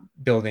I'm not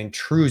building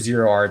true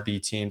zero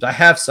RB teams. I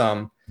have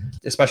some,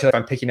 especially if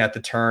I'm picking at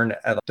the turn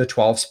at the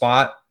 12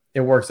 spot.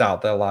 It works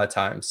out that a lot of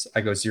times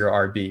I go zero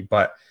RB,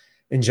 but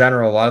in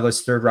general, a lot of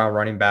those third round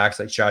running backs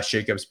like Josh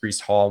Jacobs, Breece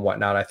Hall, and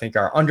whatnot, I think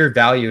are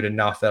undervalued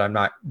enough that I'm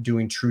not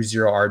doing true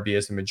zero RB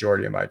as the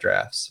majority of my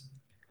drafts.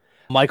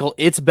 Michael,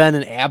 it's been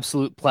an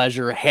absolute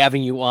pleasure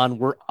having you on.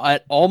 We're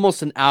at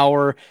almost an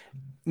hour.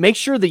 Make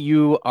sure that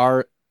you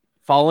are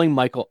following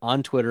Michael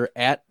on Twitter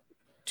at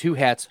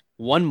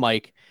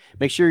 2hats1mike.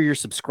 Make sure you're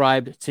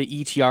subscribed to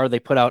ETR. They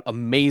put out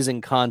amazing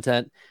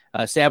content.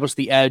 Establish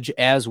the Edge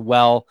as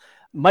well.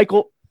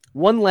 Michael,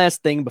 one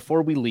last thing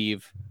before we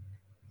leave.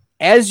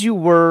 As you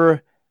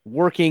were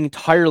working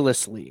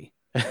tirelessly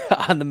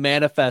on the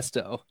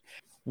manifesto,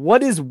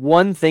 what is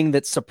one thing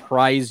that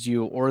surprised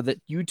you or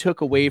that you took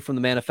away from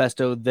the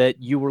manifesto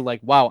that you were like,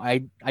 wow,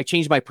 I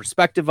changed my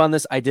perspective on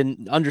this. I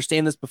didn't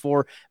understand this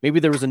before. Maybe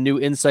there was a new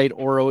insight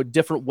or a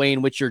different way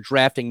in which you're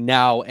drafting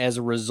now as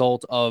a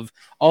result of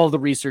all of the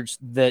research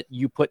that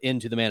you put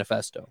into the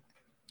manifesto.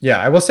 Yeah,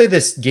 I will say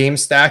this game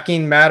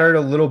stacking mattered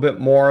a little bit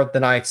more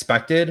than I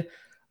expected.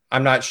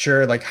 I'm not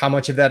sure like how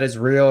much of that is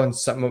real and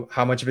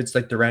how much of it's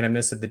like the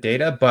randomness of the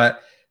data,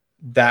 but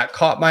that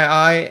caught my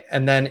eye.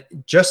 And then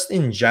just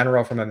in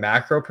general, from a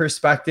macro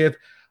perspective,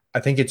 I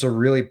think it's a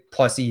really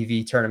plus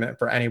EV tournament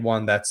for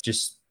anyone that's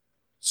just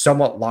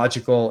somewhat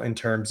logical in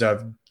terms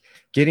of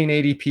getting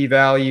ADP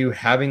value,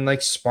 having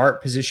like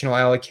smart positional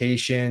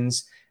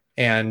allocations,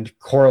 and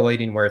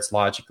correlating where it's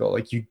logical.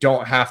 Like you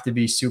don't have to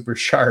be super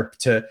sharp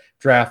to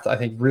draft, I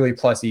think, really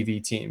plus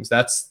EV teams.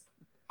 That's,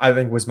 I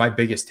think, was my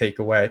biggest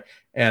takeaway.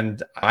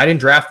 And I didn't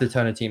draft a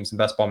ton of teams in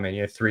Best Ball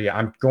Mania 3.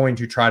 I'm going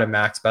to try to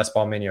max Best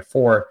Ball Mania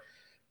 4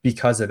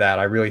 because of that.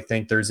 I really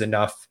think there's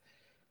enough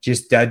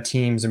just dead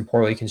teams and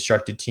poorly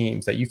constructed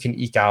teams that you can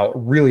eke out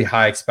really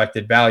high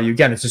expected value.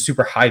 Again, it's a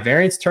super high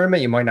variance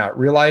tournament. You might not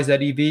realize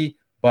that EV,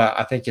 but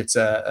I think it's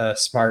a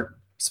smart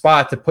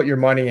spot to put your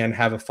money and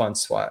have a fun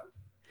sweat.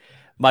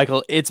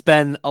 Michael, it's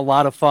been a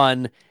lot of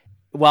fun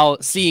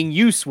while seeing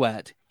you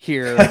sweat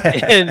here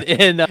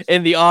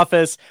in the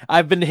office.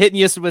 I've been hitting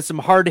you with some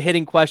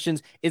hard-hitting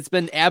questions. It's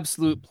been an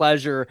absolute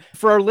pleasure.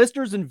 For our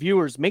listeners and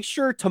viewers, make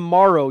sure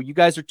tomorrow you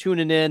guys are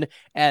tuning in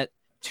at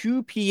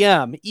 2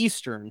 p.m.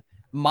 Eastern.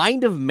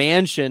 Mind of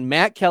Mansion.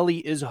 Matt Kelly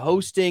is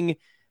hosting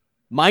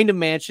Mind of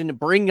Mansion,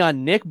 bringing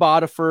on Nick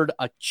Bodiford,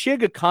 a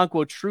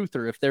Chigaconquo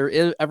truther, if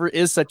there ever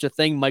is such a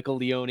thing, Michael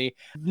Leone.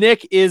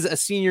 Nick is a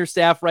senior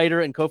staff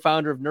writer and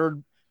co-founder of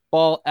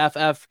Nerdball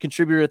FF,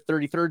 contributor to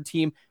 33rd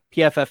Team,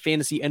 PFF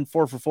Fantasy, and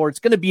 4for4. It's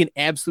going to be an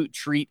absolute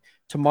treat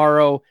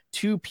tomorrow,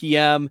 2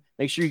 p.m.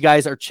 Make sure you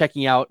guys are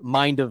checking out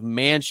Mind of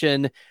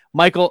Mansion.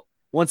 Michael,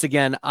 once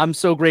again, I'm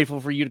so grateful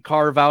for you to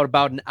carve out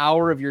about an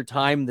hour of your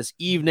time this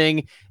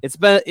evening. It's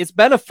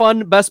been a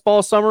fun best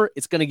ball summer.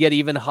 It's going to get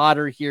even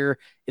hotter here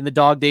in the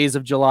dog days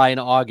of July and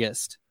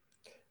August.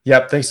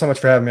 Yep. Thanks so much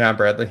for having me on,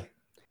 Bradley.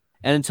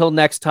 And until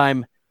next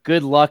time,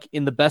 good luck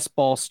in the best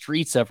ball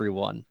streets,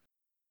 everyone.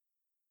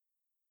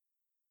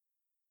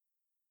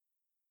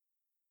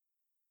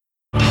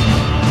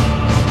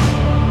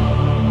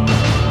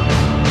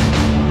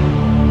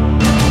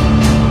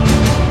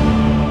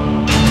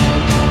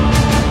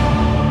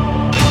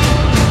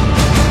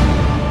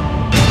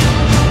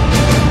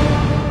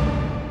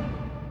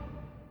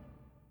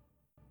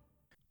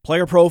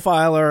 Player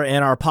Profiler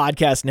and our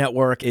podcast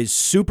network is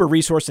super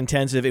resource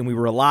intensive, and we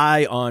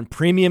rely on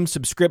premium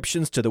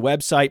subscriptions to the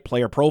website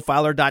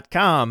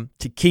playerprofiler.com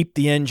to keep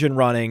the engine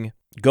running.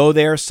 Go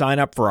there, sign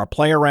up for our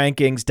player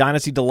rankings,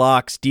 Dynasty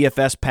Deluxe,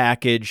 DFS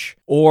package,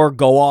 or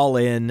go all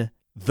in.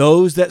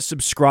 Those that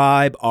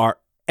subscribe are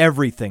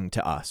everything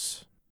to us.